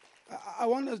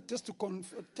want just to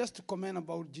comment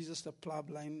about Jesus, the plumb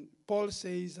line. Paul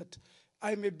says that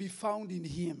I may be found in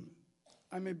Him.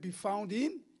 I may be found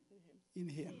in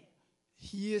Him.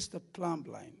 He is the plumb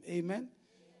line. Amen.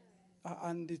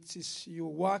 And it is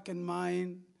your work and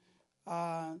mine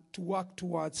to work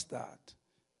towards that.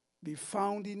 be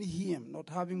found in him, not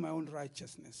having my own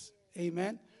righteousness.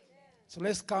 Amen. So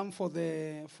let's come for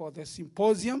the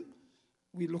symposium.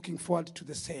 We're looking forward to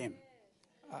the same.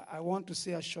 I want to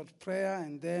say a short prayer,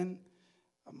 and then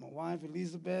my wife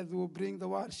Elizabeth will bring the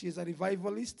word. She is a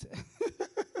revivalist.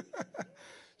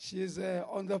 She is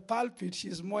on the pulpit. She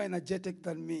is more energetic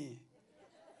than me.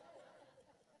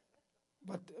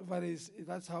 But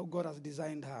that's how God has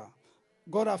designed her.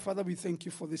 God our Father, we thank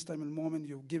you for this time and moment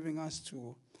you're giving us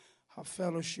to have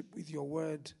fellowship with your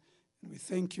word. And we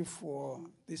thank you for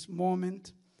this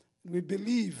moment. We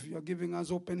believe you're giving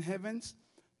us open heavens,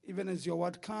 even as your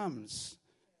word comes.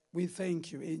 We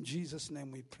thank you. In Jesus'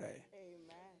 name we pray.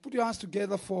 Amen. Put your hands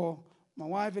together for my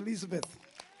wife, Elizabeth.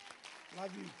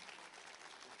 Love you.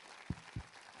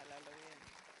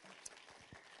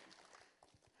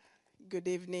 Good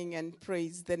evening and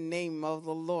praise the name of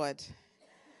the Lord.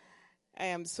 I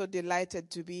am so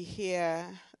delighted to be here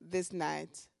this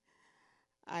night.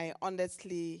 I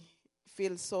honestly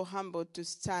feel so humbled to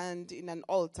stand in an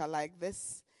altar like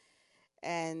this.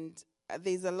 And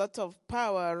there's a lot of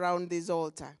power around this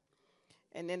altar.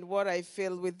 And then what I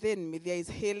feel within me, there is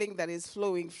healing that is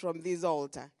flowing from this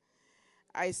altar.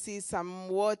 I see some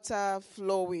water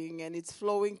flowing, and it's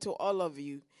flowing to all of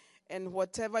you. And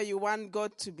whatever you want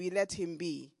God to be, let him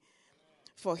be.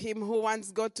 For him who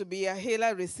wants God to be a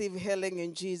healer, receive healing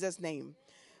in Jesus' name.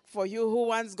 For you who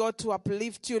wants God to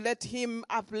uplift you, let him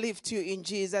uplift you in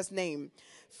Jesus' name.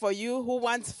 For you who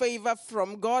wants favor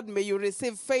from God, may you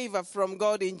receive favor from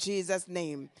God in Jesus'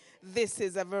 name. This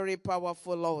is a very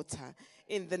powerful altar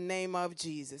in the name of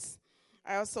Jesus.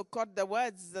 I also caught the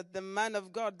words that the man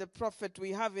of God, the prophet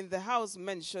we have in the house,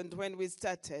 mentioned when we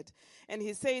started. And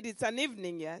he said it's an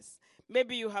evening, yes.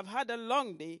 Maybe you have had a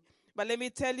long day. But let me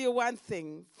tell you one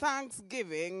thing.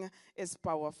 Thanksgiving is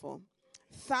powerful.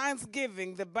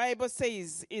 Thanksgiving, the Bible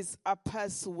says, is a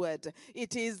password.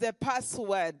 It is the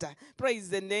password. Praise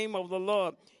the name of the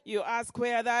Lord. You ask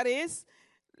where that is?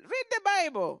 Read the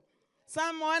Bible.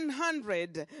 Psalm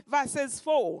 100, verses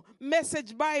 4,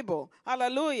 Message Bible.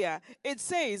 Hallelujah. It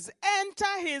says,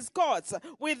 enter his courts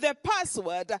with the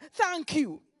password, thank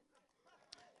you.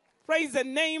 Praise the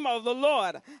name of the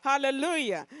Lord.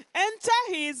 Hallelujah. Enter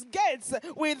his gates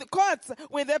with courts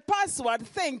with a password,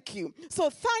 thank you. So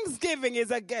thanksgiving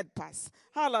is a gate pass.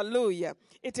 Hallelujah.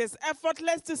 It is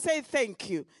effortless to say thank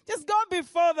you. Just go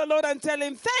before the Lord and tell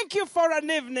him, thank you for an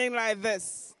evening like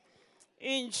this.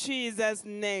 In Jesus'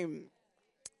 name.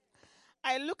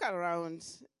 I look around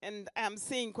and I'm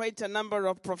seeing quite a number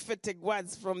of prophetic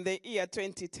words from the year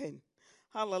 2010.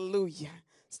 Hallelujah.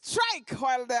 Strike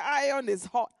while the iron is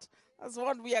hot. That's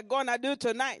what we are going to do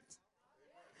tonight.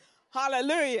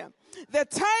 Hallelujah. The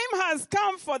time has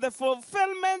come for the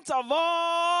fulfillment of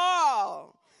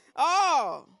all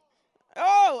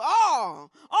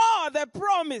the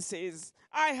promises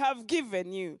I have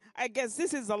given you. I guess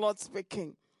this is the Lord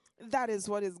speaking. That is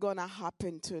what is going to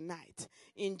happen tonight.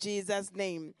 In Jesus'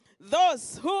 name.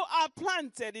 Those who are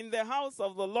planted in the house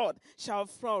of the Lord shall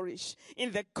flourish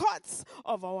in the courts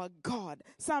of our God.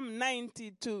 Psalm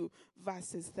 92,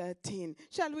 verses 13.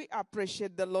 Shall we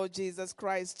appreciate the Lord Jesus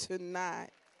Christ tonight?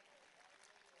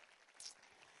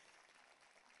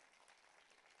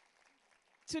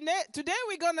 Today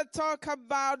we're going to talk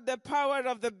about the power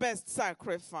of the best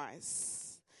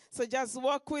sacrifice. So just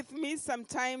walk with me.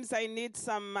 Sometimes I need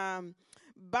some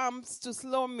bumps to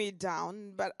slow me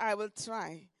down, but I will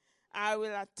try. I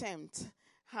will attempt.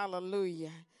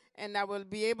 Hallelujah. And I will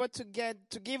be able to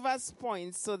give us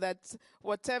points so that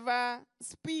whatever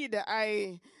speed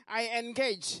I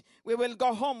engage, we will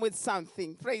go home with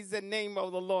something. Praise the name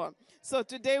of the Lord. So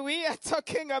today we are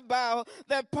talking about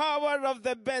the power of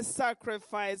the best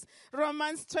sacrifice.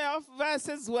 Romans 12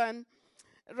 verses 1.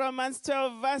 Romans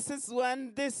 12 verses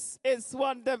 1, this is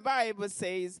what the Bible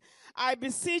says. I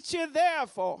beseech you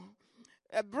therefore,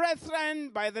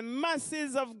 brethren, by the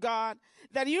mercies of God,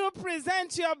 that you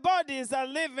present your bodies a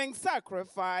living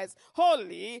sacrifice,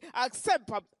 holy,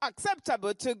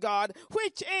 acceptable to God,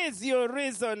 which is your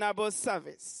reasonable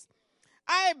service.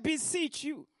 I beseech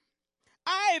you,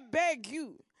 I beg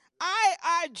you,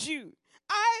 I urge you,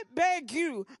 I beg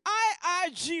you, I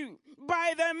urge you,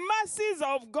 by the mercies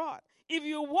of God. If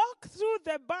you walk through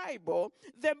the Bible,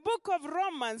 the book of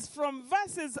Romans, from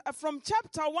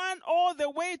chapter 1 all the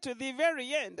way to the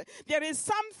very end, there is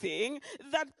something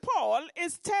that Paul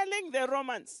is telling the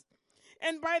Romans.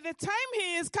 And by the time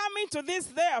he is coming to this,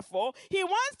 therefore, he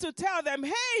wants to tell them,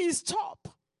 hey, stop.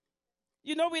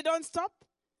 You know, we don't stop.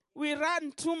 We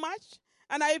run too much.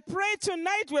 And I pray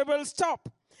tonight we will stop.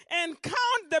 and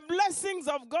count the blessings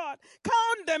of God,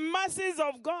 count the mercies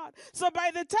of God. So by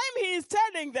the time he is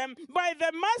telling them, by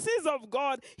the mercies of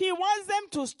God, he wants them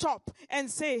to stop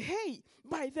and say, hey,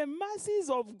 by the mercies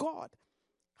of God,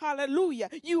 hallelujah,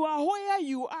 you are where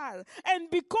you are. And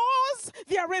because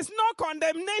there is no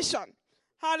condemnation,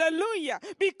 hallelujah,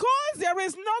 because there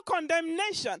is no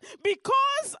condemnation,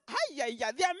 because, there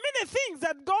are many things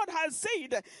that God has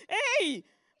said. Hey,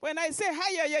 when I say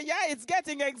it's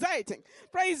getting exciting.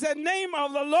 Praise the name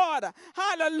of the Lord.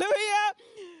 Hallelujah.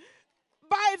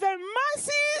 By the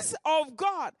mercies of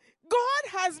God,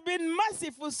 God has been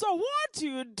merciful. So what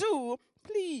you do,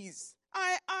 please,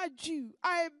 I urge you,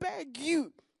 I beg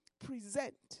you,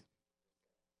 present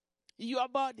your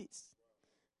bodies.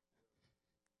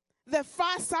 The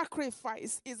first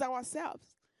sacrifice is ourselves.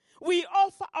 We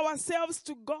offer ourselves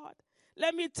to God.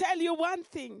 Let me tell you one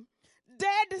thing.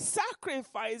 Dead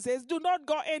sacrifices do not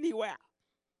go anywhere.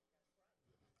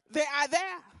 They are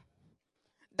there.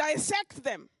 Dissect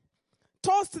them.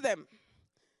 Toast them.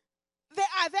 They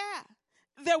are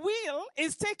there. The will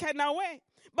is taken away.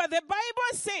 But the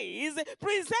Bible says,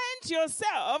 present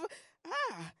yourself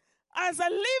as a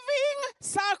living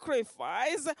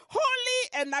sacrifice, holy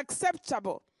and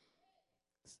acceptable.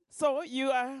 So you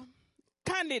are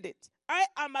candidate. I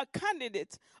am a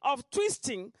candidate of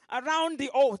twisting around the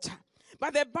altar.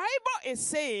 But the Bible is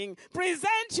saying,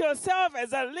 present yourself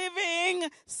as a living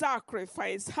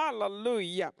sacrifice.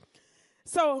 Hallelujah.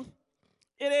 So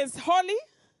it is holy,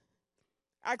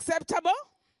 acceptable,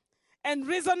 and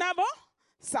reasonable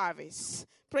service.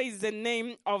 Praise the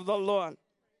name of the Lord.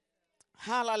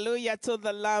 Hallelujah to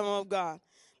the Lamb of God.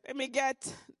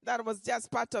 That was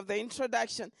just part of the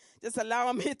introduction. Just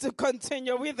allow me to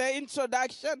continue with the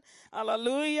introduction.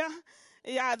 Hallelujah.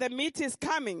 Yeah, the meat is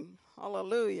coming.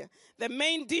 Hallelujah. The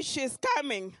main dish is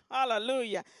coming.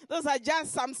 Hallelujah. Those are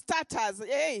just some starters.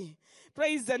 Hey,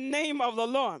 praise the name of the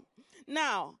Lord.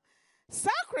 Now,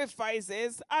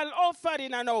 sacrifices are offered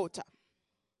in an altar.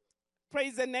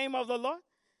 Praise the name of the Lord.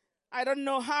 I don't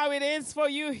know how it is for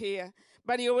you here,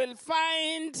 but you will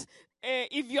find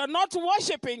if you're not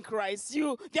worshiping Christ,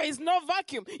 there is no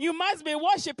vacuum. You must be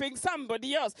worshiping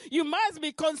somebody else. You must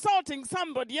be consulting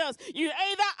somebody else. You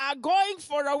either are going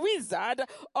for a wizard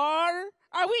or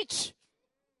a witch.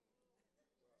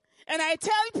 And I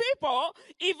tell people,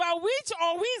 if a witch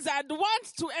or wizard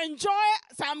wants to enjoy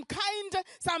some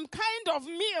kind of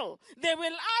meal, they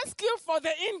will ask you for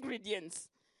the ingredients.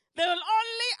 They will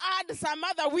only add some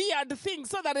other weird thing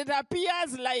so that it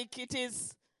appears like it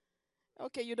is.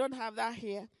 Okay, you don't have that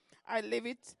here. I leave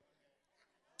it.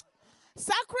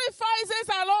 Sacrifices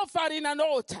are offered in an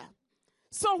altar.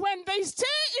 So when they stay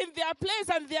in their place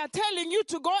and they are telling you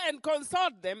to go and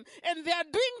consult them, and they are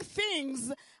doing things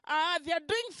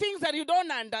that you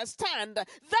don't understand,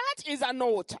 that is an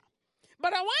altar.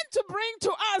 But I want to bring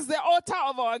to us the altar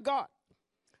of our God.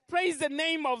 Praise the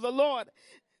name of the Lord.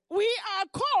 We are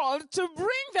called to bring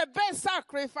the best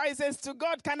sacrifices to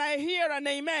God. Can I hear an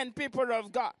amen, people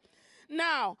of God?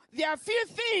 Now, there are a few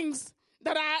things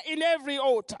that are in every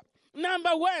altar.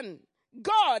 Number one,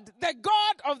 God, the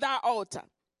God of that altar.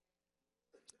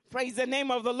 Praise the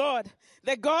name of the Lord.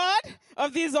 The God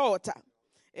of this altar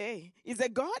is the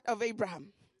God of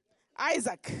Abraham,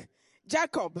 Isaac,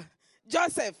 Jacob,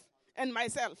 Joseph, and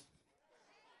myself.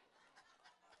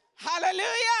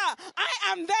 Hallelujah.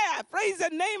 I am there. Praise the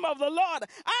name of the Lord.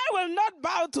 I will not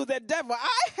bow to the devil.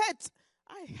 I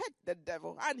hate the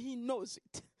devil, and he knows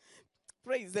it.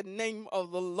 Praise the name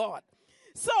of the Lord.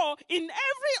 So, in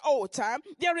every altar,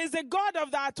 there is a God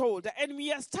of that altar. And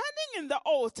we are standing in the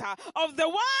altar of the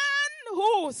one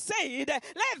who said,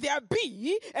 let there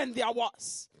be, and there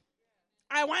was.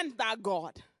 I want that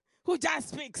God who just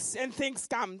speaks and things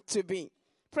come to be.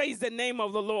 Praise the name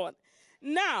of the Lord.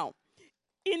 Now,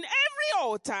 in every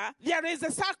altar, there is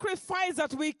a sacrifice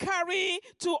that we carry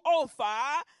to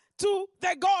offer to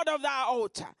the God of that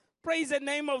altar. Praise the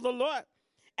name of the Lord.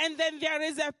 And then there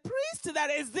is a priest that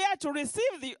is there to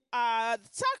receive the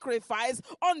sacrifice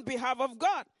on behalf of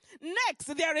God.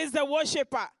 Next, there is the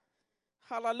worshiper.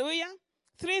 Hallelujah.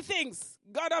 Three things.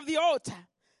 God of the altar,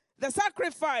 the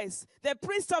sacrifice, the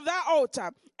priest of that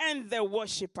altar, and the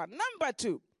worshiper. Number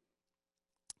two,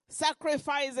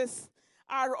 sacrifices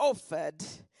are offered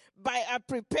by a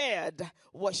prepared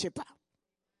worshiper.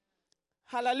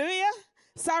 Hallelujah.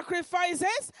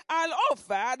 Sacrifices are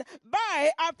offered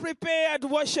by a prepared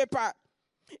worshiper.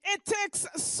 It takes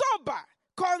sober,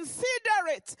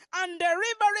 considerate, and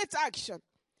deliberate action.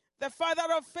 The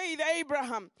father of faith,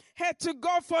 Abraham, had to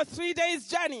go for 3 days'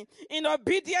 journey in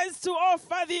obedience to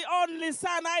offer the only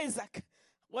son, Isaac.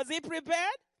 Was he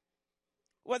prepared?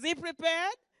 Was he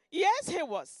prepared? Yes, he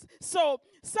was. So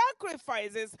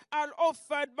sacrifices are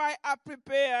offered by a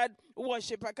prepared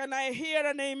worshiper. Can I hear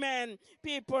an amen,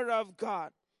 people of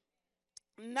God?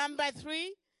 Number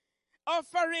 3,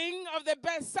 offering of the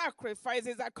best sacrifice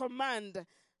is a command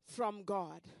from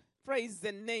God. Praise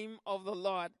the name of the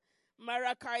Lord.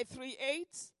 Malachi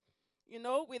 3:8,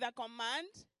 with a command,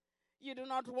 you do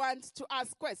not want to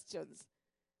ask questions.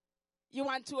 You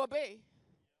want to obey.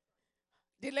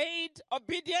 Delayed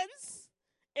obedience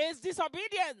is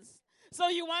disobedience. So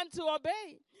you want to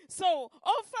obey. So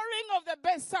offering of the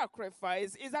best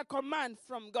sacrifice is a command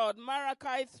from God.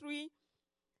 Malachi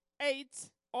 3:8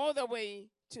 all the way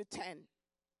to 10.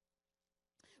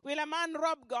 Will a man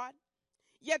rob God?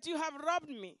 Yet you have robbed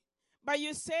me. But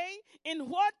you say, in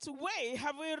what way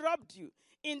have we robbed you?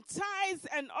 In tithes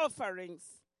and offerings.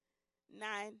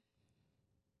 9.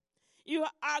 You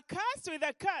are cursed with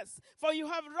a curse, for you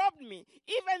have robbed me,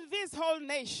 even this whole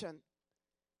nation.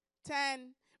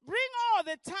 10. Bring all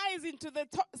the tithes into the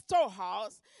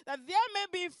storehouse, that there may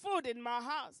be food in my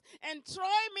house. And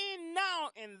try me now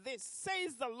in this,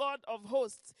 says the Lord of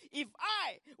hosts, if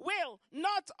I will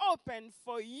not open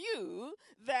for you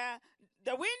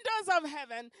the windows of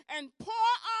heaven and pour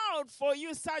out for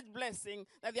you such blessing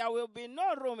that there will be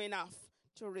no room enough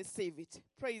to receive it.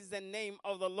 Praise the name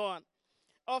of the Lord.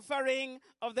 Offering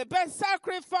of the best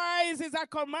sacrifice is a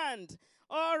command.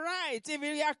 All right, if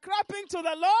we are clapping to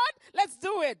the Lord, let's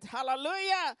do it.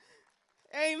 Hallelujah.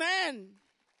 Amen.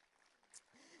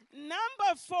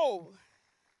 Number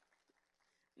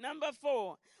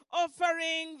 4,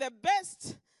 offering the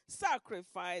best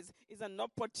sacrifice is an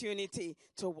opportunity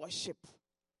to worship.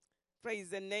 Praise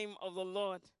the name of the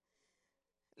Lord.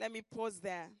 Let me pause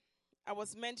there. I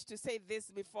was meant to say this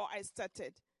before I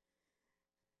started.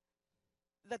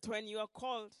 That when you are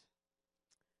called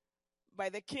by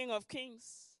the King of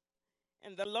Kings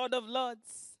and the Lord of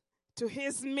Lords to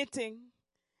his meeting,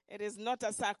 it is not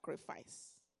a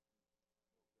sacrifice.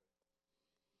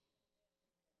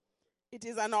 It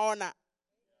is an honor.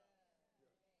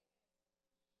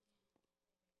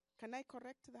 Can I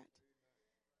correct that?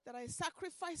 That I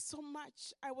sacrificed so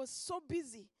much. I was so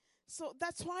busy. So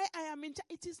that's why I am in charge.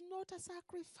 It is not a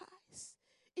sacrifice.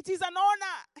 It is an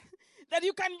honor that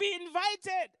you can be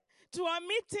invited to a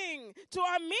meeting, to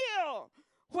a meal,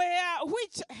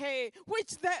 which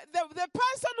the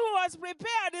person who was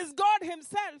prepared is God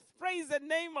himself. Praise the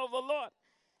name of the Lord.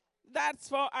 That's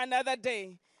for another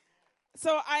day.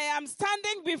 So I am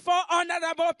standing before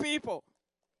honorable people.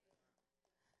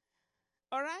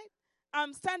 All right?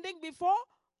 I'm standing before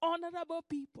honorable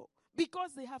people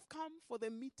because they have come for the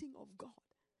meeting of God.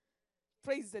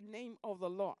 Praise the name of the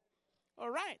Lord. All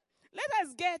right. Let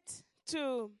us get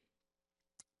to,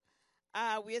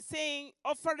 we are saying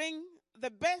offering the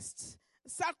best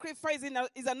sacrifice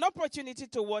is an opportunity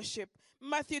to worship.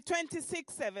 Matthew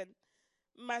 26:7.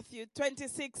 Matthew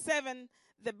 26:7,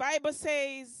 the Bible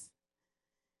says,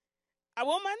 a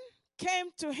woman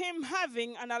came to him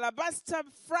having an alabaster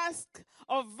flask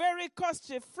of very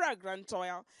costly fragrant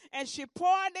oil, and she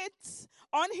poured it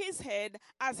on his head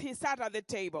as he sat at the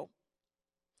table.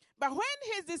 But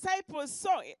when his disciples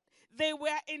saw it, they were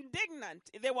indignant.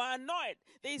 They were annoyed.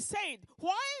 They said,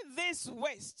 why this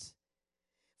waste?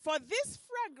 For this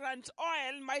fragrant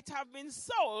oil might have been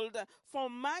sold for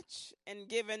much and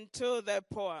given to the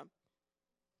poor.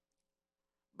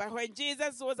 But when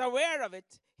Jesus was aware of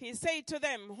it, he said to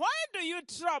them, why do you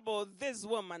trouble this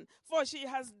woman? For she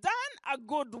has done a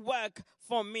good work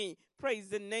for me. Praise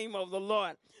the name of the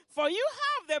Lord. For you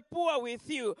have the poor with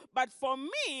you, but for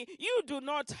me, you do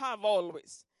not have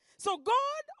always. So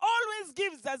God always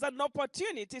gives us an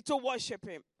opportunity to worship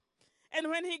him. And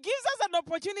when he gives us an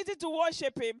opportunity to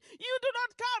worship him, you do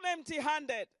not come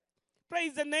empty-handed.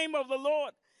 Praise the name of the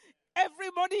Lord.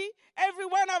 Everybody, every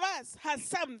one of us has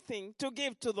something to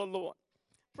give to the Lord.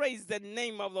 Praise the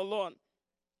name of the Lord.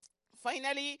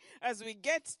 Finally, as we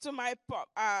get to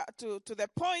to the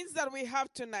points that we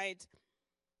have tonight,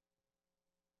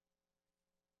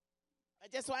 I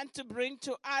just want to bring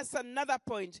to us another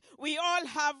point. We all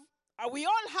have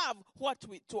what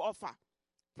to offer.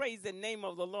 Praise the name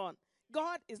of the Lord.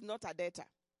 God is not a debtor.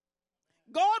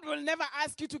 God will never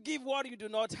ask you to give what you do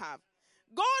not have.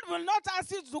 God will not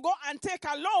ask you to go and take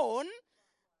a loan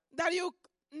that you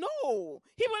no.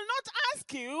 He will not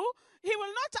ask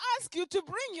you to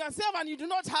bring yourself and you do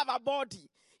not have a body.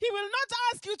 He will not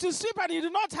ask you to sweep and you do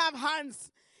not have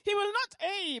hands. He will not,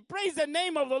 praise the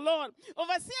name of the Lord.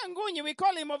 Overseer Ngunyi, we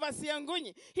call him Overseer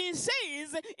Ngunyi. He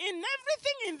says, in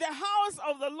everything in the house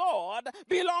of the Lord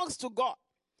belongs to God.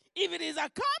 If it is a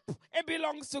cup, it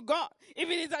belongs to God. If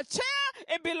it is a chair,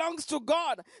 It belongs to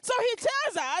God. So he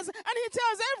tells us, and he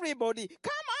tells everybody,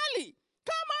 come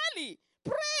early,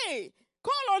 pray.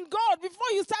 Call on God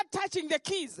before you start touching the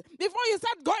keys, before you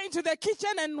start going to the kitchen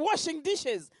and washing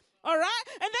dishes. All right?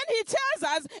 And then he tells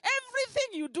us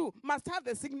everything you do must have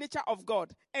the signature of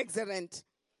God. Excellent.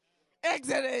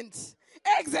 Excellent.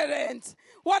 Excellent.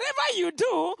 Whatever you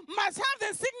do must have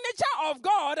the signature of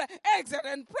God.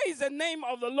 Excellent. Praise the name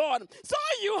of the Lord. So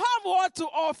you have what to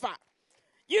offer.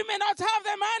 You may not have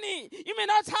the money. You may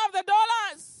not have the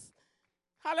dollars.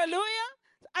 Hallelujah.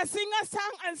 A singer sang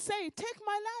and say, take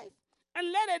my life and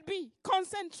let it be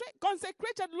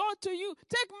consecrated, Lord, to you.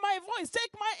 Take my voice,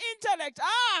 take my intellect.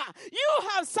 You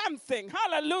have something,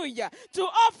 hallelujah, to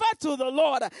offer to the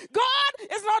Lord. God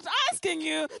is not asking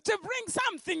you to bring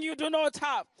something you do not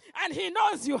have. And he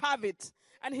knows you have it.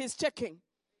 And he's checking.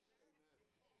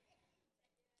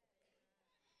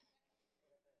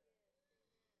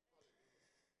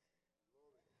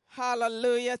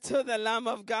 Hallelujah to the Lamb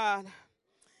of God.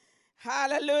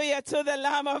 Hallelujah to the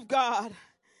Lamb of God.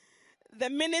 The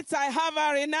minutes I have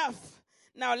are enough.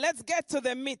 Now let's get to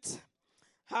the meat.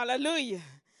 Hallelujah.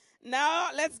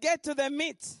 Now let's get to the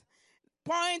meat.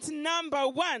 Point number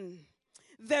 1.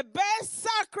 The best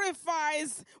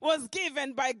sacrifice was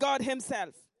given by God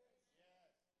himself.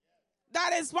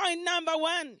 That is point number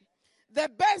 1. The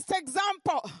best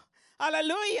example.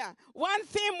 Hallelujah. One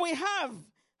theme we have.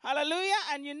 Hallelujah.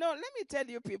 And let me tell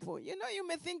you people, you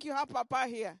may think you have Papa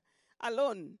here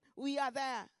alone. We are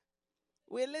there.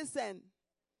 We listen.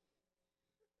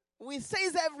 We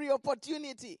seize every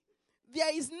opportunity.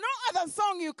 There is no other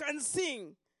song you can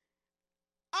sing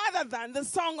other than the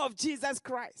song of Jesus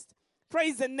Christ.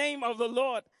 Praise the name of the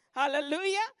Lord.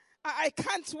 Hallelujah. I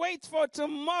can't wait for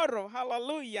tomorrow.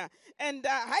 Hallelujah. And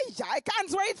I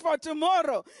can't wait for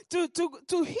tomorrow to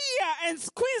hear and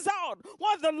squeeze out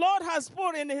what the Lord has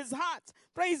put in his heart.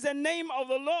 Praise the name of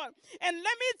the Lord. And let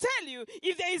me tell you,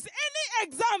 if there is any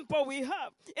example we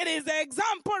have, it is the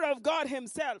example of God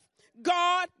himself.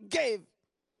 God gave.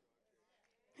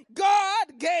 God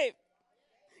gave.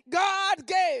 God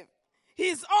gave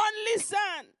his only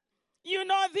son. You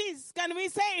know this. Can we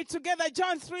say it together?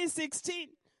 John 3:16.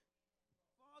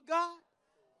 For God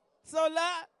so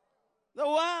loved the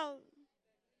world.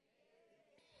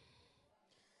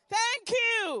 Thank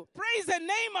you. Praise the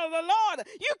name of the Lord.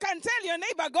 You can tell your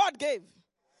neighbor God gave.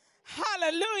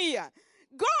 Hallelujah.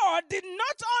 God did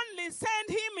not only send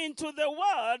him into the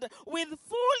world with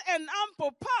full and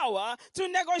ample power to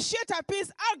negotiate a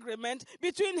peace agreement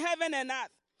between heaven and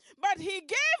earth, but he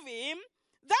gave him,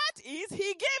 he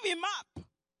gave him up.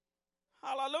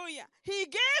 Hallelujah. He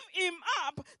gave him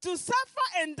up to suffer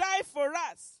and die for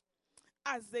us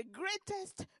as the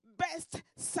greatest, best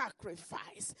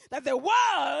sacrifice that the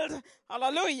world,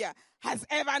 hallelujah, has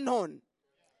ever known.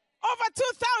 Over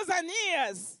 2,000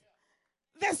 years.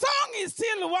 The song is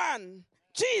still one.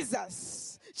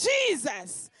 Jesus,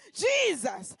 Jesus,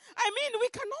 Jesus. I mean, we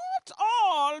cannot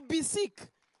all be sick.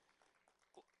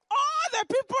 All the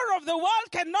people of the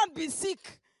world cannot be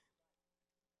sick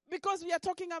because we are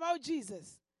talking about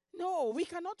Jesus. No, we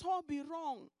cannot all be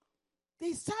wrong.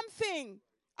 There's something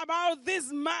about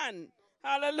this man.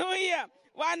 Hallelujah.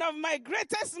 One of my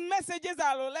greatest messages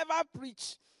I will ever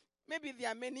preach. Maybe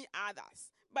there are many others.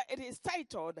 But it is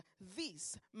titled,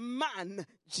 This Man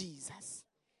Jesus.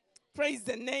 Praise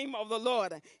the name of the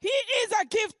Lord. He is a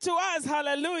gift to us.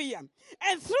 Hallelujah.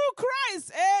 And through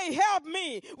Christ, help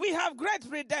me, we have great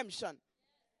redemption.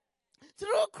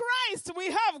 Through Christ, we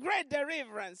have great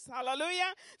deliverance.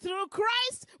 Hallelujah. Through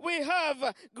Christ, we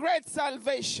have great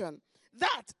salvation.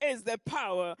 That is the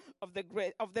power of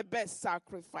the best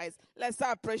sacrifice. Let's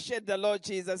appreciate the Lord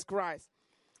Jesus Christ.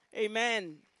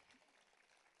 Amen.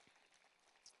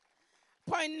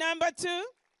 Point number 2,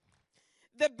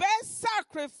 the best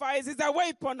sacrifice is a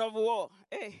weapon of war.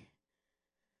 Hey.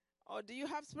 Or do you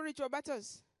have spiritual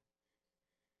battles?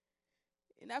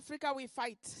 In Africa, we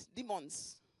fight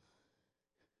demons.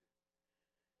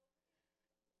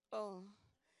 Oh,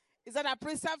 is that a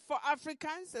precept for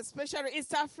Africans, especially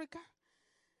East Africa?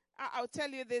 I'll tell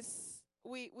you this.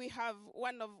 We have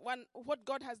what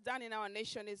God has done in our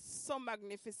nation is so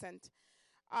magnificent.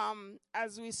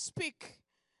 As we speak,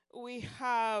 we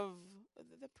have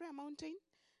the prayer mountain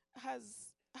has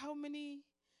how many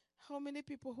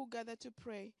people who gather to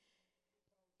pray?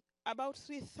 About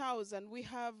 3,000. We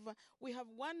have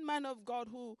one man of God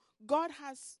who God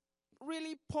has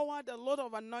really poured a lot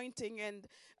of anointing, and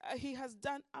he has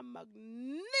done a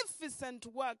magnificent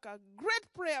work, a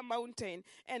great prayer mountain.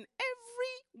 And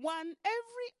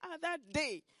every other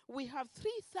day, we have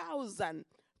 3,000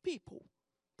 people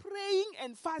praying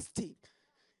and fasting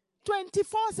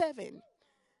 24/7.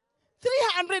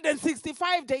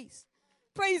 365 days.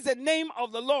 Praise the name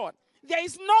of the Lord. There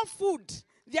is no food.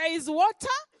 There is water.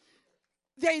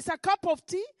 There is a cup of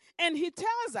tea. And he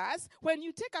tells us when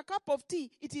you take a cup of tea,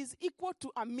 it is equal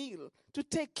to a meal to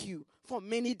take you for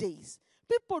many days.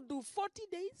 People do 40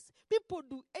 days. People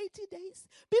do 80 days.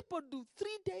 People do 3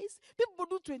 days. People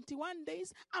do 21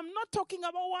 days. I'm not talking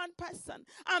about one person.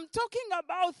 I'm talking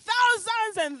about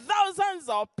thousands and thousands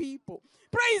of people.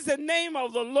 Praise the name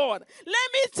of the Lord. Let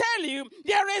me tell you,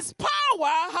 there is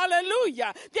power,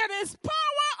 hallelujah. There is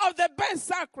power of the best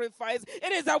sacrifice.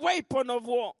 It is a weapon of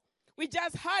war. We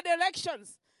just had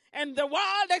elections, and the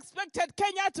world expected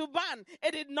Kenya to ban.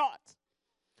 It did not.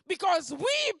 Because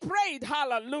we prayed,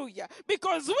 hallelujah,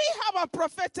 because we have a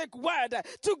prophetic word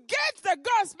to get the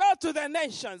gospel to the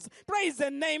nations. Praise the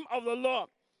name of the Lord.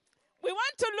 We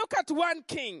want to look at one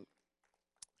king.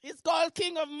 He's called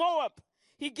King of Moab.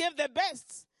 He gave the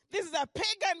best. This is a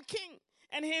pagan king,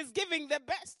 and he is giving the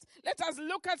best. Let us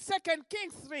look at 2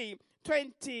 Kings 3,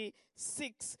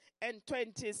 26 and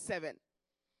 27.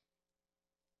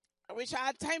 I wish I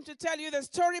had time to tell you the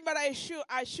story, but I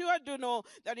sure do know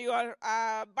that you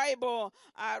are Bible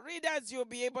readers, you'll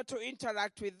be able to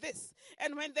interact with this.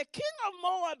 And when the king of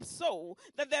Moab saw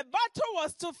that the battle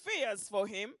was too fierce for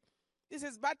him, this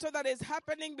is battle that is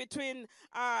happening between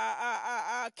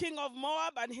king of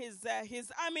Moab and his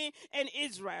army and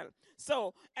Israel.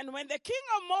 So, and when the king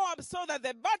of Moab saw that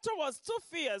the battle was too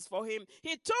fierce for him,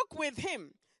 he took with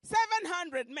him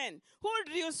 700 men who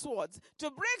drew swords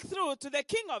to break through to the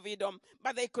king of Edom,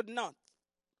 but they could not.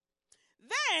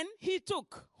 Then he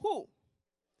took who?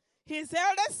 His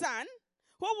eldest son,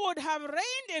 who would have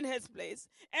reigned in his place,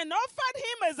 and offered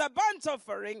him as a burnt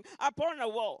offering upon a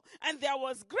wall. And there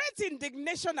was great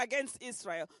indignation against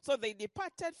Israel. So they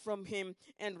departed from him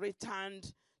and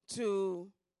returned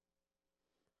to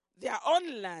their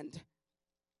own land.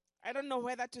 I don't know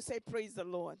whether to say praise the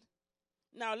Lord.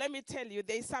 Now, let me tell you,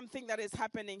 there is something that is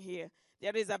happening here.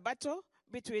 There is a battle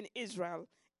between Israel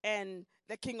and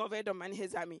the king of Edom and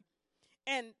his army.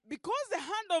 And because the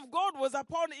hand of God was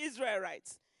upon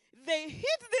Israelites, they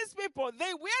hit these people.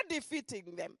 They were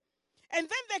defeating them. And then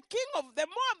the king of the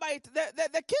Moabite,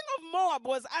 the king of Moab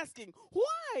was asking,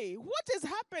 why? What is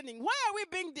happening? Why are we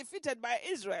being defeated by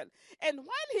Israel? And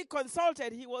while he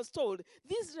consulted, he was told,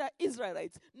 these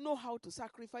Israelites know how to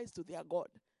sacrifice to their God.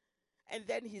 And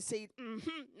then he said,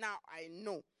 now I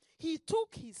know. He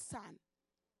took his son,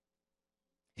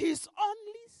 his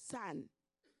only son,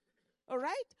 all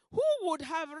right, who would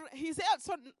have, his eldest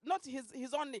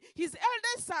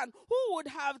son, who would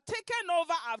have taken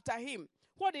over after him.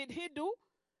 What did he do?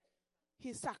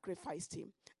 He sacrificed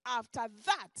him. After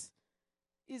that,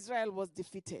 Israel was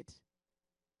defeated.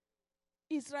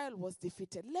 Israel was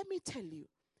defeated. Let me tell you,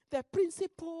 the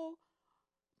principles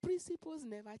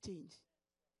never change.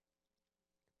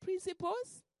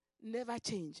 Principles never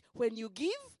change. When you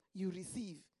give, you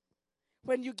receive.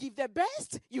 When you give the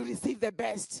best, you receive the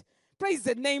best. Praise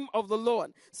the name of the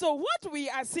Lord. So what we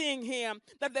are seeing here,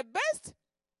 that the best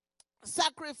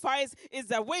sacrifice is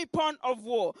a weapon of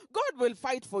war. God will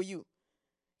fight for you.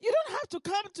 You don't have to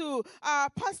come to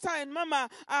Pastor and Mama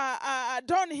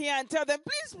Don here and tell them,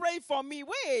 please pray for me.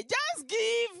 Wait, just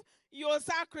give your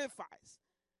sacrifice.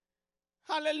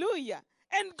 Hallelujah.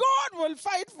 And God will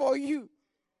fight for you.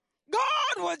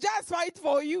 God will just fight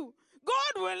for you.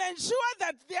 God will ensure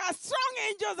that there are strong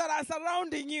angels that are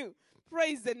surrounding you.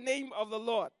 Praise the name of the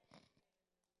Lord.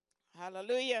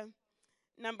 Hallelujah.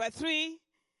 Number 3,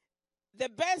 the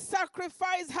best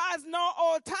sacrifice has no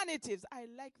alternatives. I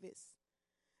like this.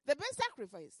 The best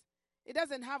sacrifice, it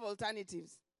doesn't have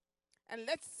alternatives. And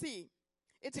let's see.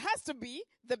 It has to be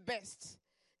the best.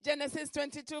 Genesis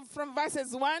 22 from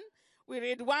verses 1, we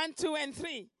read 1, 2, and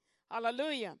 3.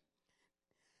 Hallelujah.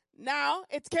 Now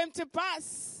it came to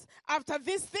pass after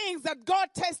these things that God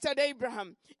tested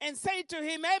Abraham and said to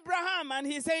him, Abraham, and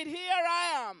he said, here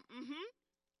I am.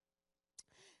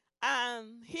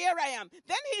 Here I am.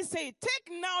 Then he said, take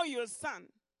now your son,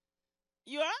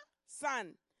 your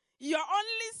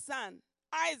only son,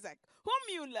 Isaac, whom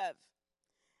you love,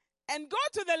 and go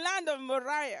to the land of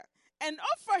Moriah and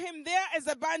offer him there as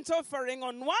a burnt offering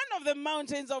on one of the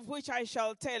mountains of which I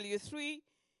shall tell you. 3.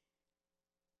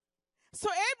 So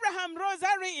Abraham rose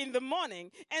early in the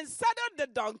morning and saddled the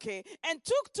donkey and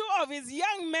took 2 of his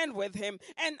young men with him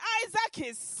and Isaac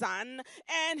his son,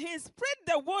 and he spread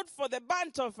the wood for the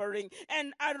burnt offering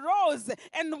and arose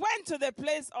and went to the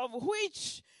place of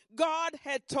which God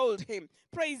had told him.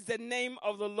 Praise the name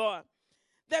of the Lord.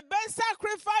 The best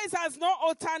sacrifice has no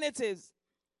alternatives.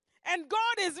 And God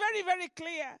is very, very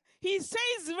clear. He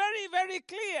says very, very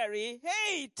clearly,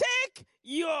 hey, take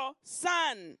your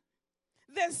son.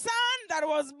 the son that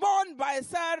was born by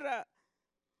Sarah,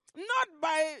 not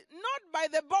by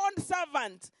the bond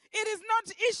servant. It is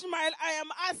not Ishmael I am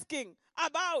asking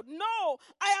about. No,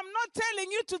 I am not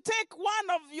telling you to take one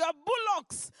of your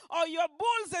bullocks or your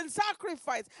bulls and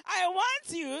sacrifice. I want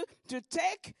you to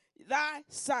take thy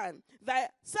son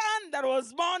that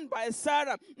was born by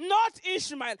Sarah, not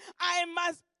Ishmael.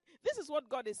 This is what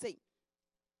God is saying.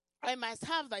 I must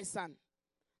have thy son,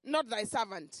 not thy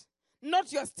servant,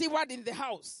 not your steward in the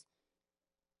house.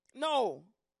 No,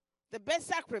 the best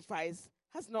sacrifice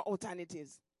has no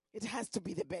alternatives. It has to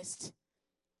be the best.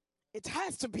 It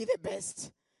has to be the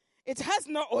best. It has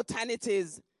no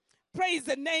alternatives. Praise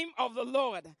the name of the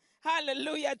Lord.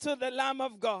 Hallelujah to the Lamb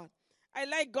of God. I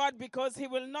like God because he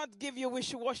will not give you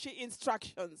wishy-washy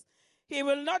instructions. He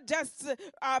will not just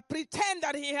pretend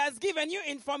that he has given you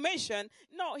information.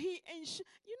 No, you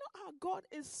know how God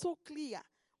is so clear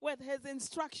with his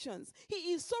instructions.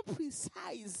 He is so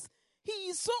precise. He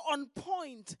is so on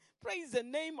point. Praise the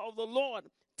name of the Lord.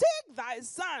 Take thy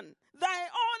son, thy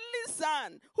only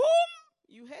son, whom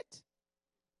you hate,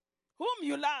 whom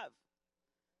you love.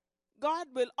 God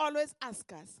will always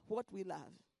ask us what we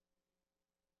love.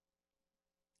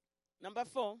 Number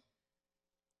 4.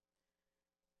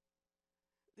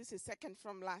 This is second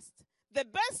from last. The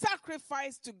best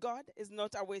sacrifice to God is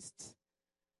not a waste.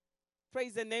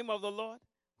 Praise the name of the Lord.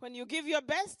 When you give your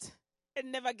best, it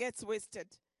never gets wasted.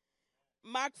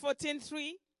 Mark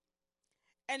 14:3.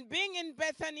 And being in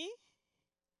Bethany,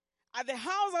 at the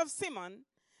house of Simon,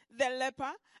 the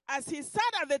leper, as he sat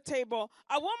at the table,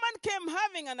 a woman came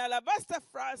having an alabaster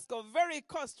flask of very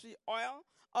costly oil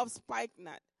of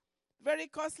spikenard. Very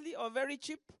costly or very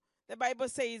cheap? The Bible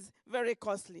says very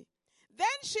costly. Then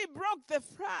she broke the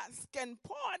flask and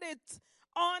poured it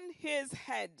on his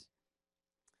head.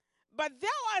 But there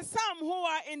were some who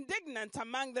were indignant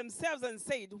among themselves and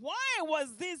said, why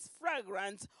was this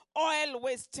fragrant oil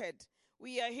wasted?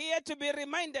 We are here to be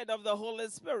reminded of the Holy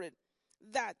Spirit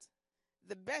that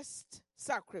the best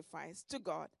sacrifice to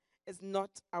God is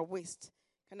not a waste.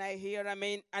 Can I hear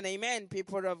amen and amen,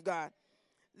 people of God?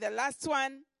 The last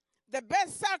one, the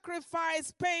best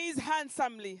sacrifice pays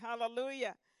handsomely.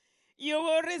 Hallelujah. You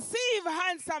will receive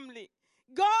handsomely.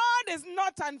 God is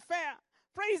not unfair.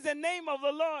 Praise the name of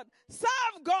the Lord.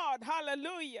 Serve God.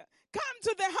 Hallelujah. Come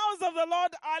to the house of the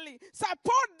Lord early.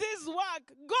 Support this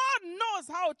work. God knows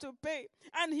how to pay.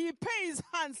 And he pays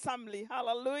handsomely.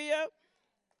 Hallelujah.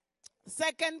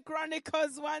 2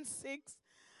 Chronicles 1:6.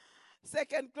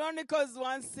 2 Chronicles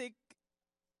 1:6.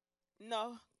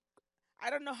 No. I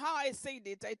don't know how I said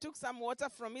it. I took some water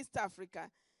from East Africa.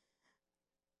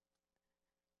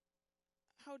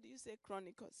 How do you say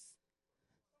Chronicles?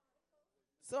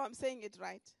 So I'm saying it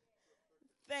right.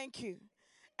 Thank you.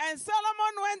 And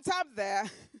Solomon went up there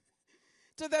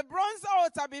to the bronze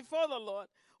altar before the Lord,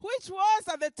 which was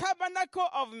at the tabernacle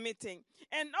of meeting,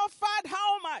 and offered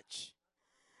how much?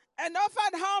 And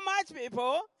offered how much,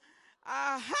 people?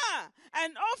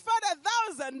 And offered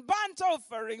 1,000 burnt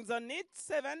offerings on it.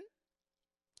 7.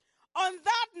 On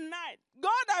that night,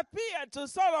 God appeared to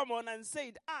Solomon and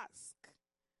said, ask,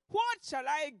 what shall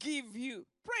I give you?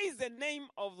 Praise the name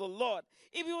of the Lord.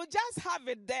 If you just have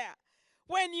it there,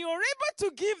 when you're able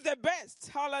to give the best,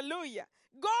 hallelujah,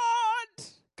 God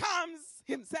comes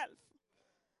himself.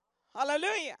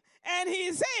 Hallelujah. And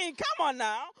he's saying, come on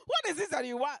now, what is this that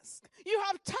you ask? You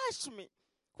have touched me.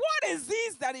 What is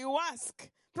this that you ask?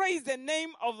 Praise the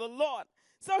name of the Lord.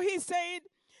 So he said,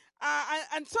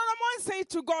 and Solomon said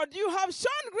to God, you have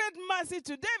shown great mercy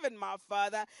to David, my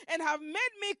father, and have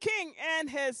made me king in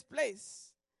his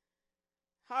place.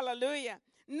 Hallelujah.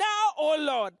 Now, O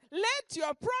Lord, let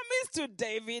your promise to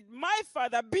David, my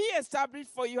father, be established,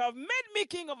 for you have made me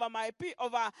king over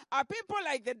our people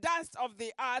like the dust of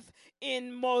the earth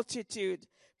in multitude.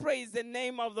 Praise the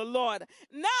name of the Lord.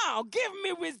 Now, give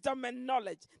me wisdom and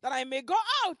knowledge, that I may go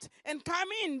out and come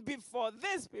in before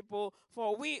these people,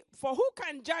 for who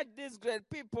can judge these great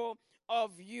people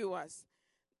of yours?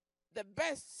 The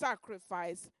best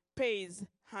sacrifice pays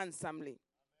handsomely.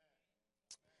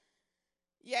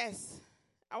 Yes.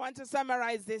 I want to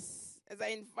summarize this as I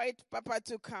invite Papa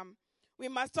to come. We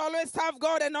must always serve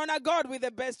God and honor God with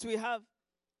the best we have.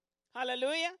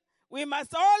 Hallelujah. We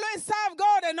must always serve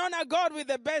God and honor God with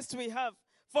the best we have.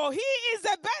 For he is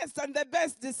the best and the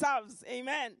best deserves.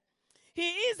 Amen. He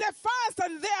is the first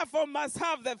and therefore must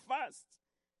have the first.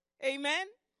 Amen.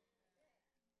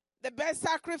 The best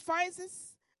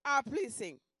sacrifices are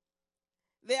pleasing.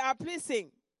 They are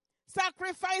pleasing.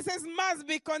 Sacrifices must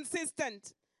be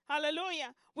consistent.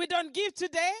 Hallelujah. We don't give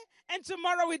today and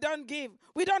tomorrow we don't give.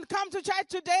 We don't come to church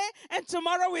today and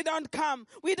tomorrow we don't come.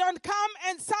 We don't come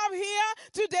and serve here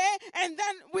today and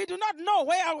then we do not know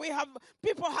where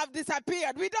people have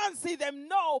disappeared. We don't see them.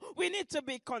 No, we need to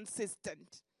be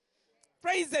consistent.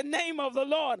 Praise the name of the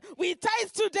Lord. We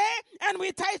tithe today and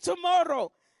we tithe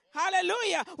tomorrow.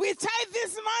 Hallelujah. We tithe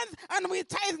this month and we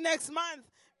tithe next month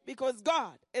because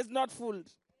God is not fooled.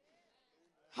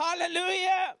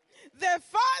 Hallelujah. The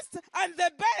first and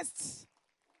the best.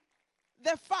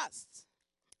 The first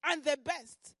and the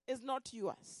best is not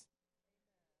yours.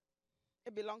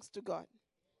 It belongs to God.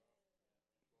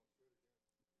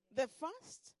 The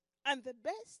first and the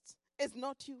best is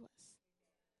not yours.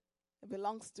 It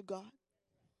belongs to God.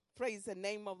 Praise the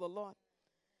name of the Lord.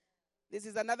 This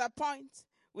is another point.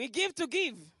 We give to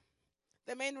give.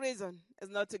 The main reason is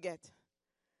not to get.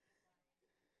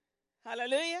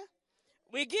 Hallelujah.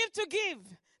 We give to give.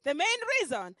 The main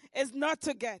reason is not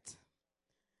to get.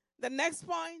 The next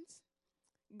point,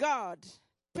 God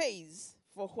pays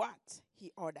for what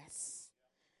he orders.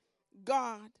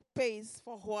 God pays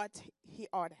for what he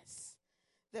orders.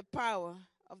 The power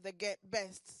of the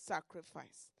best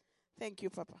sacrifice. Thank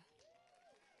you, Papa.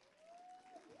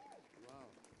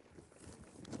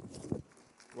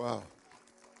 Wow.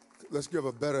 Let's give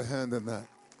a better hand than that.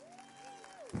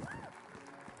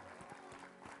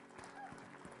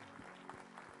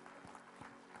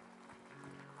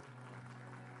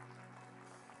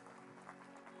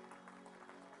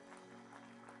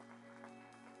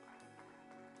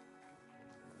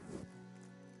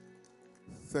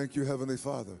 Thank you, Heavenly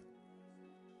Father,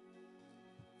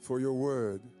 for your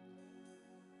word.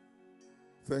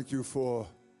 Thank you for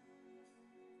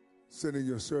sending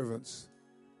your servants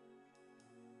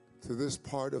to this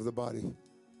part of the body.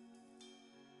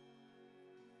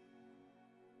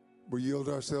 We yield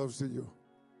ourselves to you.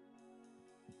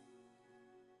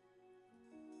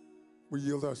 We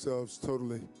yield ourselves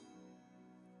totally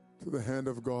to the hand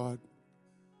of God.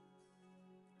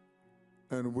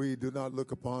 And we do not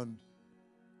look upon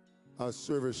our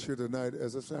service here tonight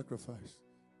as a sacrifice.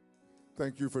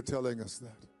 Thank you for telling us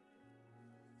that.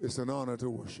 It's an honor to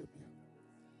worship you.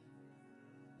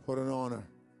 What an honor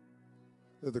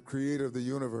that the creator of the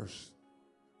universe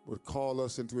would call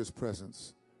us into his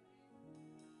presence,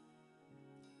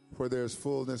 where there's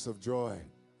fullness of joy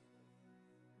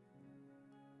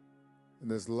and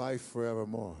there's life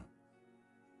forevermore.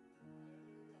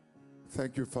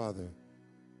 Thank you, Father,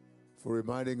 for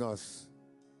reminding us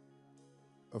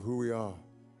of who we are.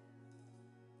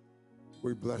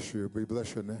 We bless you. We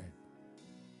bless your name.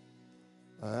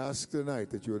 I ask tonight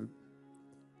that you would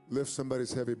lift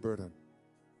somebody's heavy burden.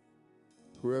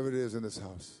 Whoever it is in this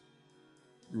house,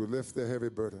 you would lift their heavy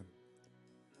burden.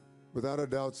 Without a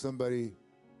doubt, somebody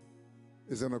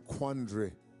is in a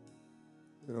quandary.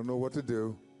 They don't know what to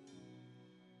do.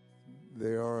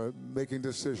 They are making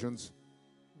decisions,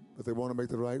 but they want to make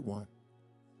the right one.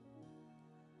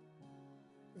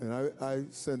 And I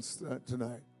sense that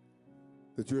tonight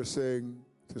that you're saying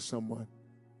to someone,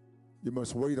 you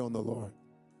must wait on the Lord.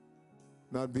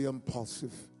 Not be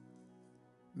impulsive.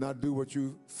 Not do what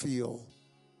you feel,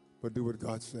 but do what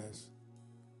God says.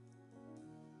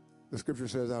 The scripture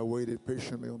says, I waited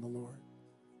patiently on the Lord.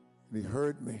 And he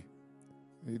heard me.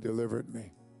 And he delivered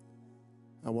me.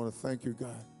 I want to thank you,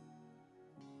 God,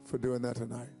 for doing that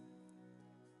tonight.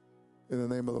 In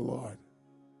the name of the Lord.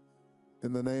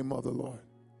 In the name of the Lord.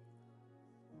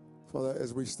 Father,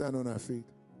 as we stand on our feet,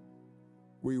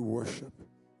 we worship.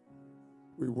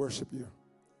 We worship you.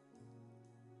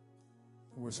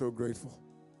 And we're so grateful.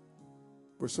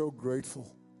 We're so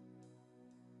grateful.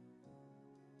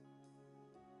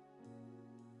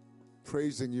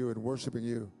 Praising you and worshiping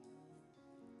you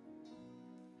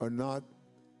are not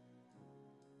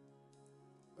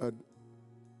a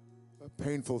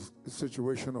painful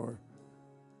situation, or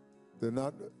they're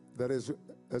not, that is,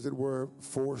 as it were,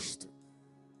 forced.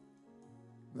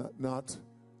 Not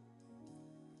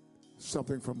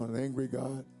something from an angry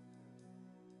God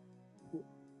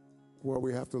where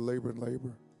we have to labor and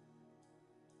labor.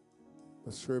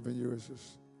 But serving you is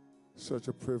just such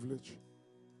a privilege,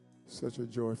 such a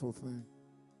joyful thing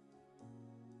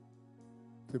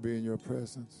to be in your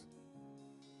presence.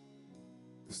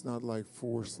 It's not like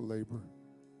forced labor.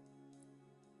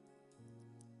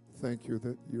 Thank you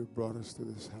that you brought us to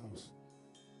this house,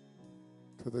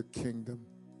 to the kingdom,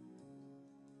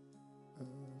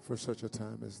 for such a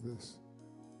time as this.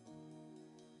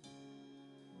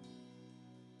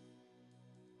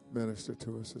 Minister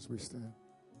to us as we stand.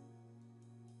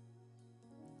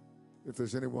 If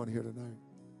there's anyone here tonight,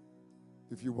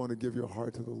 if you want to give your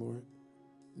heart to the Lord,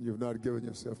 you've not given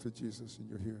yourself to Jesus and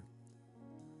you're here,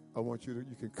 I want you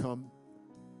can come.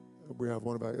 We have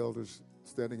one of our elders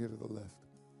standing here to the left.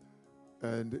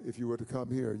 And if you were to come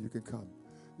here, you can come.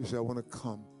 You say, I want to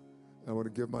come. I want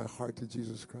to give my heart to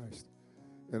Jesus Christ.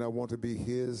 And I want to be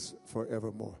his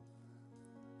forevermore.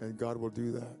 And God will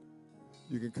do that.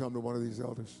 You can come to one of these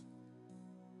elders,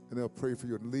 and they'll pray for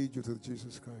you and lead you to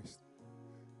Jesus Christ.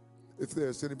 If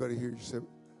there's anybody here, you say,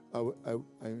 I'm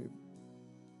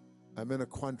in a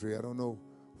quandary. I don't know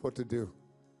what to do.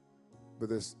 But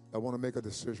I want to make a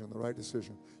decision, the right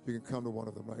decision. You can come to one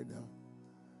of them right now.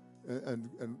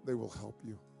 And they will help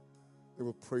you. They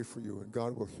will pray for you, and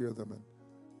God will hear them, and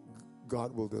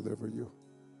God will deliver you.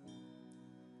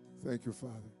 Thank you,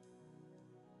 Father.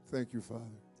 Thank you,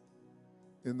 Father.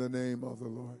 In the name of the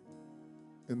Lord.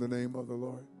 In the name of the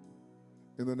Lord.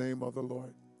 In the name of the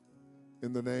Lord.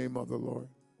 In the name of the Lord.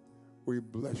 We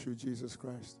bless you, Jesus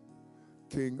Christ,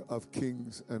 King of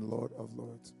kings and Lord of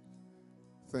lords.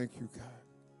 Thank you, God.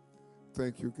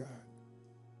 Thank you, God.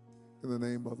 In the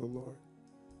name of the Lord.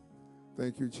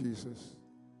 Thank you, Jesus.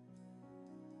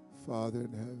 Father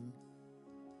in heaven.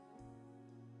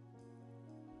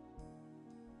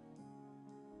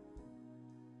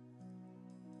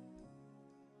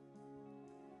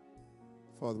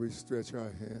 Father, we stretch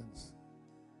our hands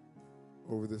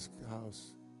over this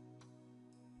house.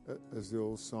 As the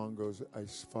old song goes,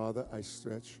 Father, I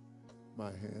stretch my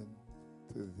hand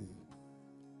to thee.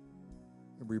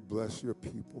 And we bless your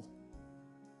people.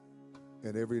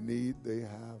 And every need they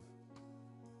have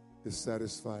is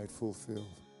satisfied,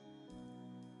 fulfilled.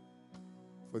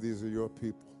 For these are your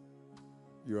people.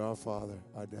 You're our Father,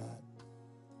 our Dad.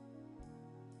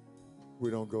 We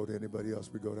don't go to anybody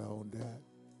else. We go to our own Dad,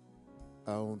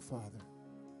 our own Father.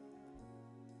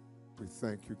 We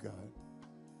thank you, God,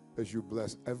 as you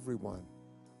bless everyone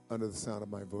under the sound of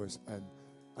my voice. And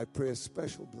I pray a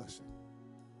special blessing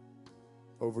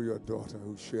over your daughter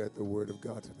who shared the word of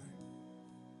God tonight,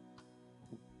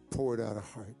 who poured out her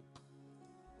heart.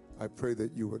 I pray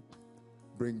that you would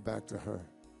bring back to her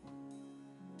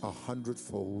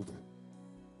 100-fold,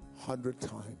 100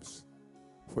 times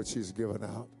what she's given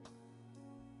out,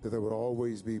 that there would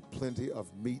always be plenty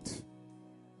of meat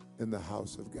in the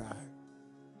house of God.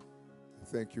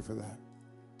 Thank you for that.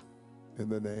 In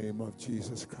the name of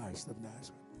Jesus Christ of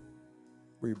Nazareth,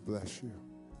 we bless you.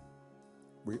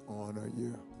 We honor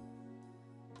you.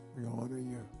 We honor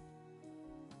you.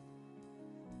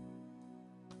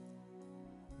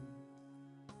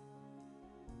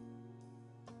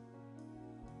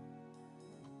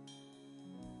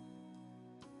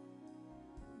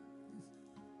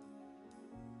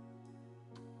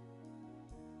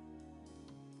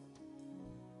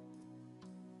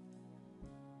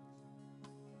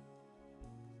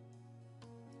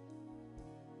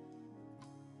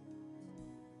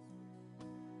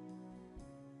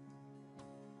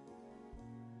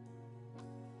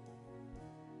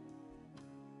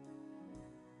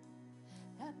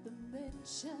 At the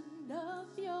mention of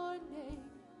your name,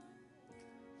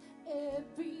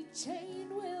 every chain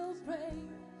will break.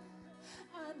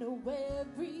 I know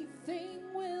everything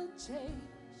will change.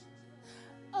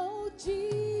 Oh,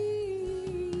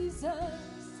 Jesus,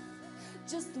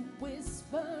 just the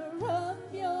whisper of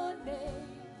your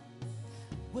name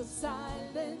will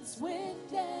silence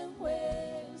wind and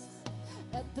waves.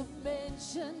 At the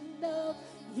mention of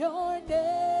your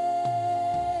name,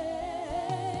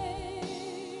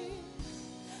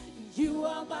 you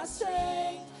are my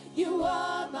strength, you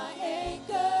are my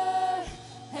anchor,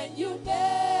 and you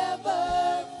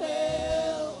never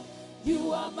fail.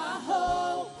 You are my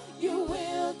hope, you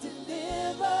will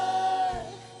deliver.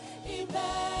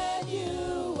 Emmanuel,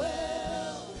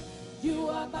 you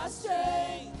are my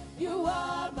strength, you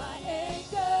are my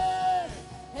anchor,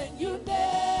 and you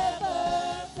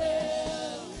never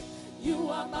fail. You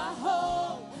are my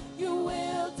hope, you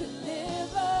will deliver.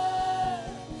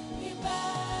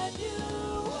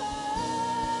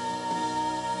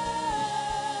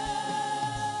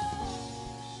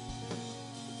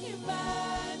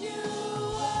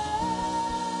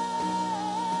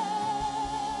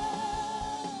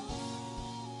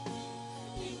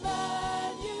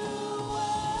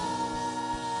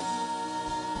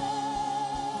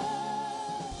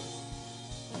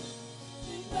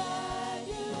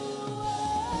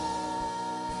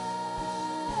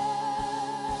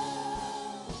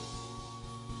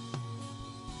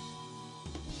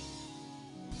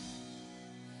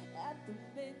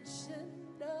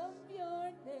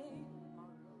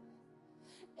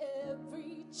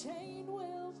 Every chain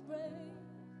will break.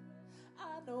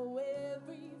 I know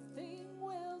everything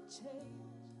will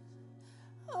change.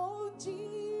 Oh,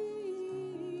 Jesus,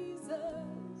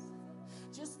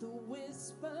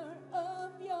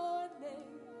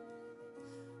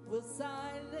 will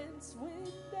silence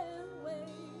wind and waves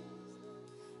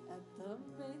at the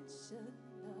mention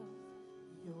of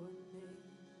your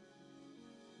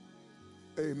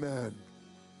name. Amen.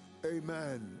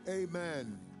 Amen.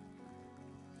 Amen.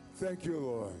 Thank you,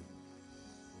 Lord.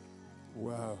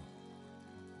 Wow.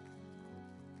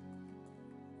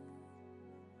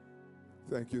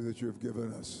 Thank you that you have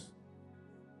given us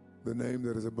the name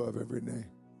that is above every name.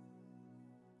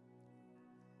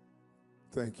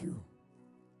 Thank you.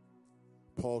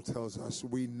 Paul tells us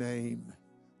we name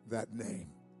that name,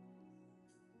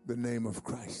 the name of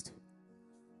Christ.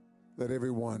 Let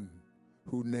everyone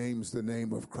who names the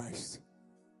name of Christ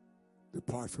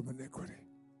depart from iniquity.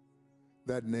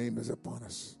 That name is upon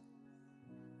us.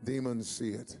 Demons see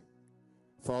it.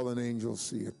 Fallen angels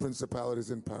see it. Principalities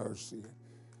and powers see it.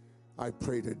 I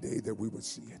pray today that we would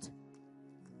see it.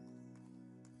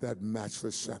 That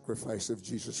matchless sacrifice of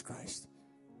Jesus Christ.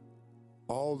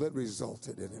 All that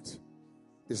resulted in it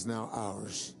is now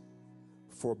ours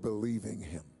for believing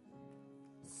him.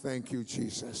 Thank you,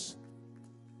 Jesus.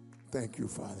 Thank you,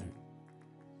 Father.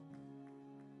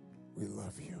 We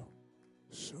love you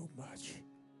so much.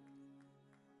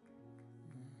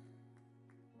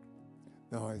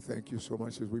 Now I thank you so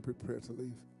much as we prepare to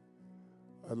leave.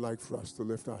 I'd like for us to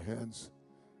lift our hands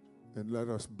and let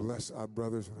us bless our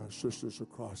brothers and our sisters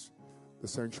across the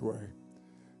sanctuary.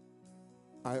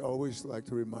 I always like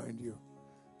to remind you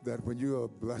that when you are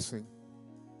blessing,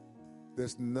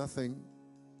 there's nothing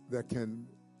that can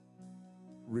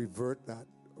revert that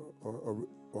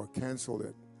or cancel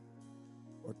it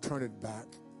or turn it back.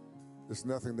 There's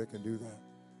nothing that can do that.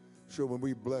 So when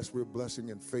we bless, we're blessing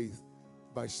in faith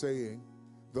by saying,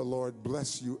 the Lord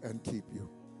bless you and keep you.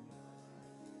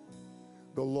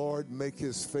 The Lord make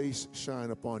his face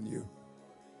shine upon you.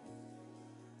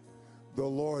 The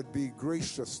Lord be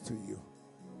gracious to you.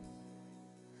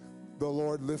 The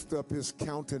Lord lift up his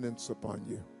countenance upon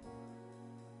you.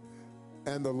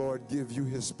 And the Lord give you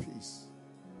his peace.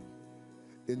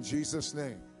 In Jesus'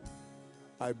 name,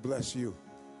 I bless you.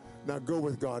 Now go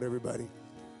with God, everybody.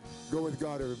 Go with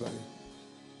God, everybody.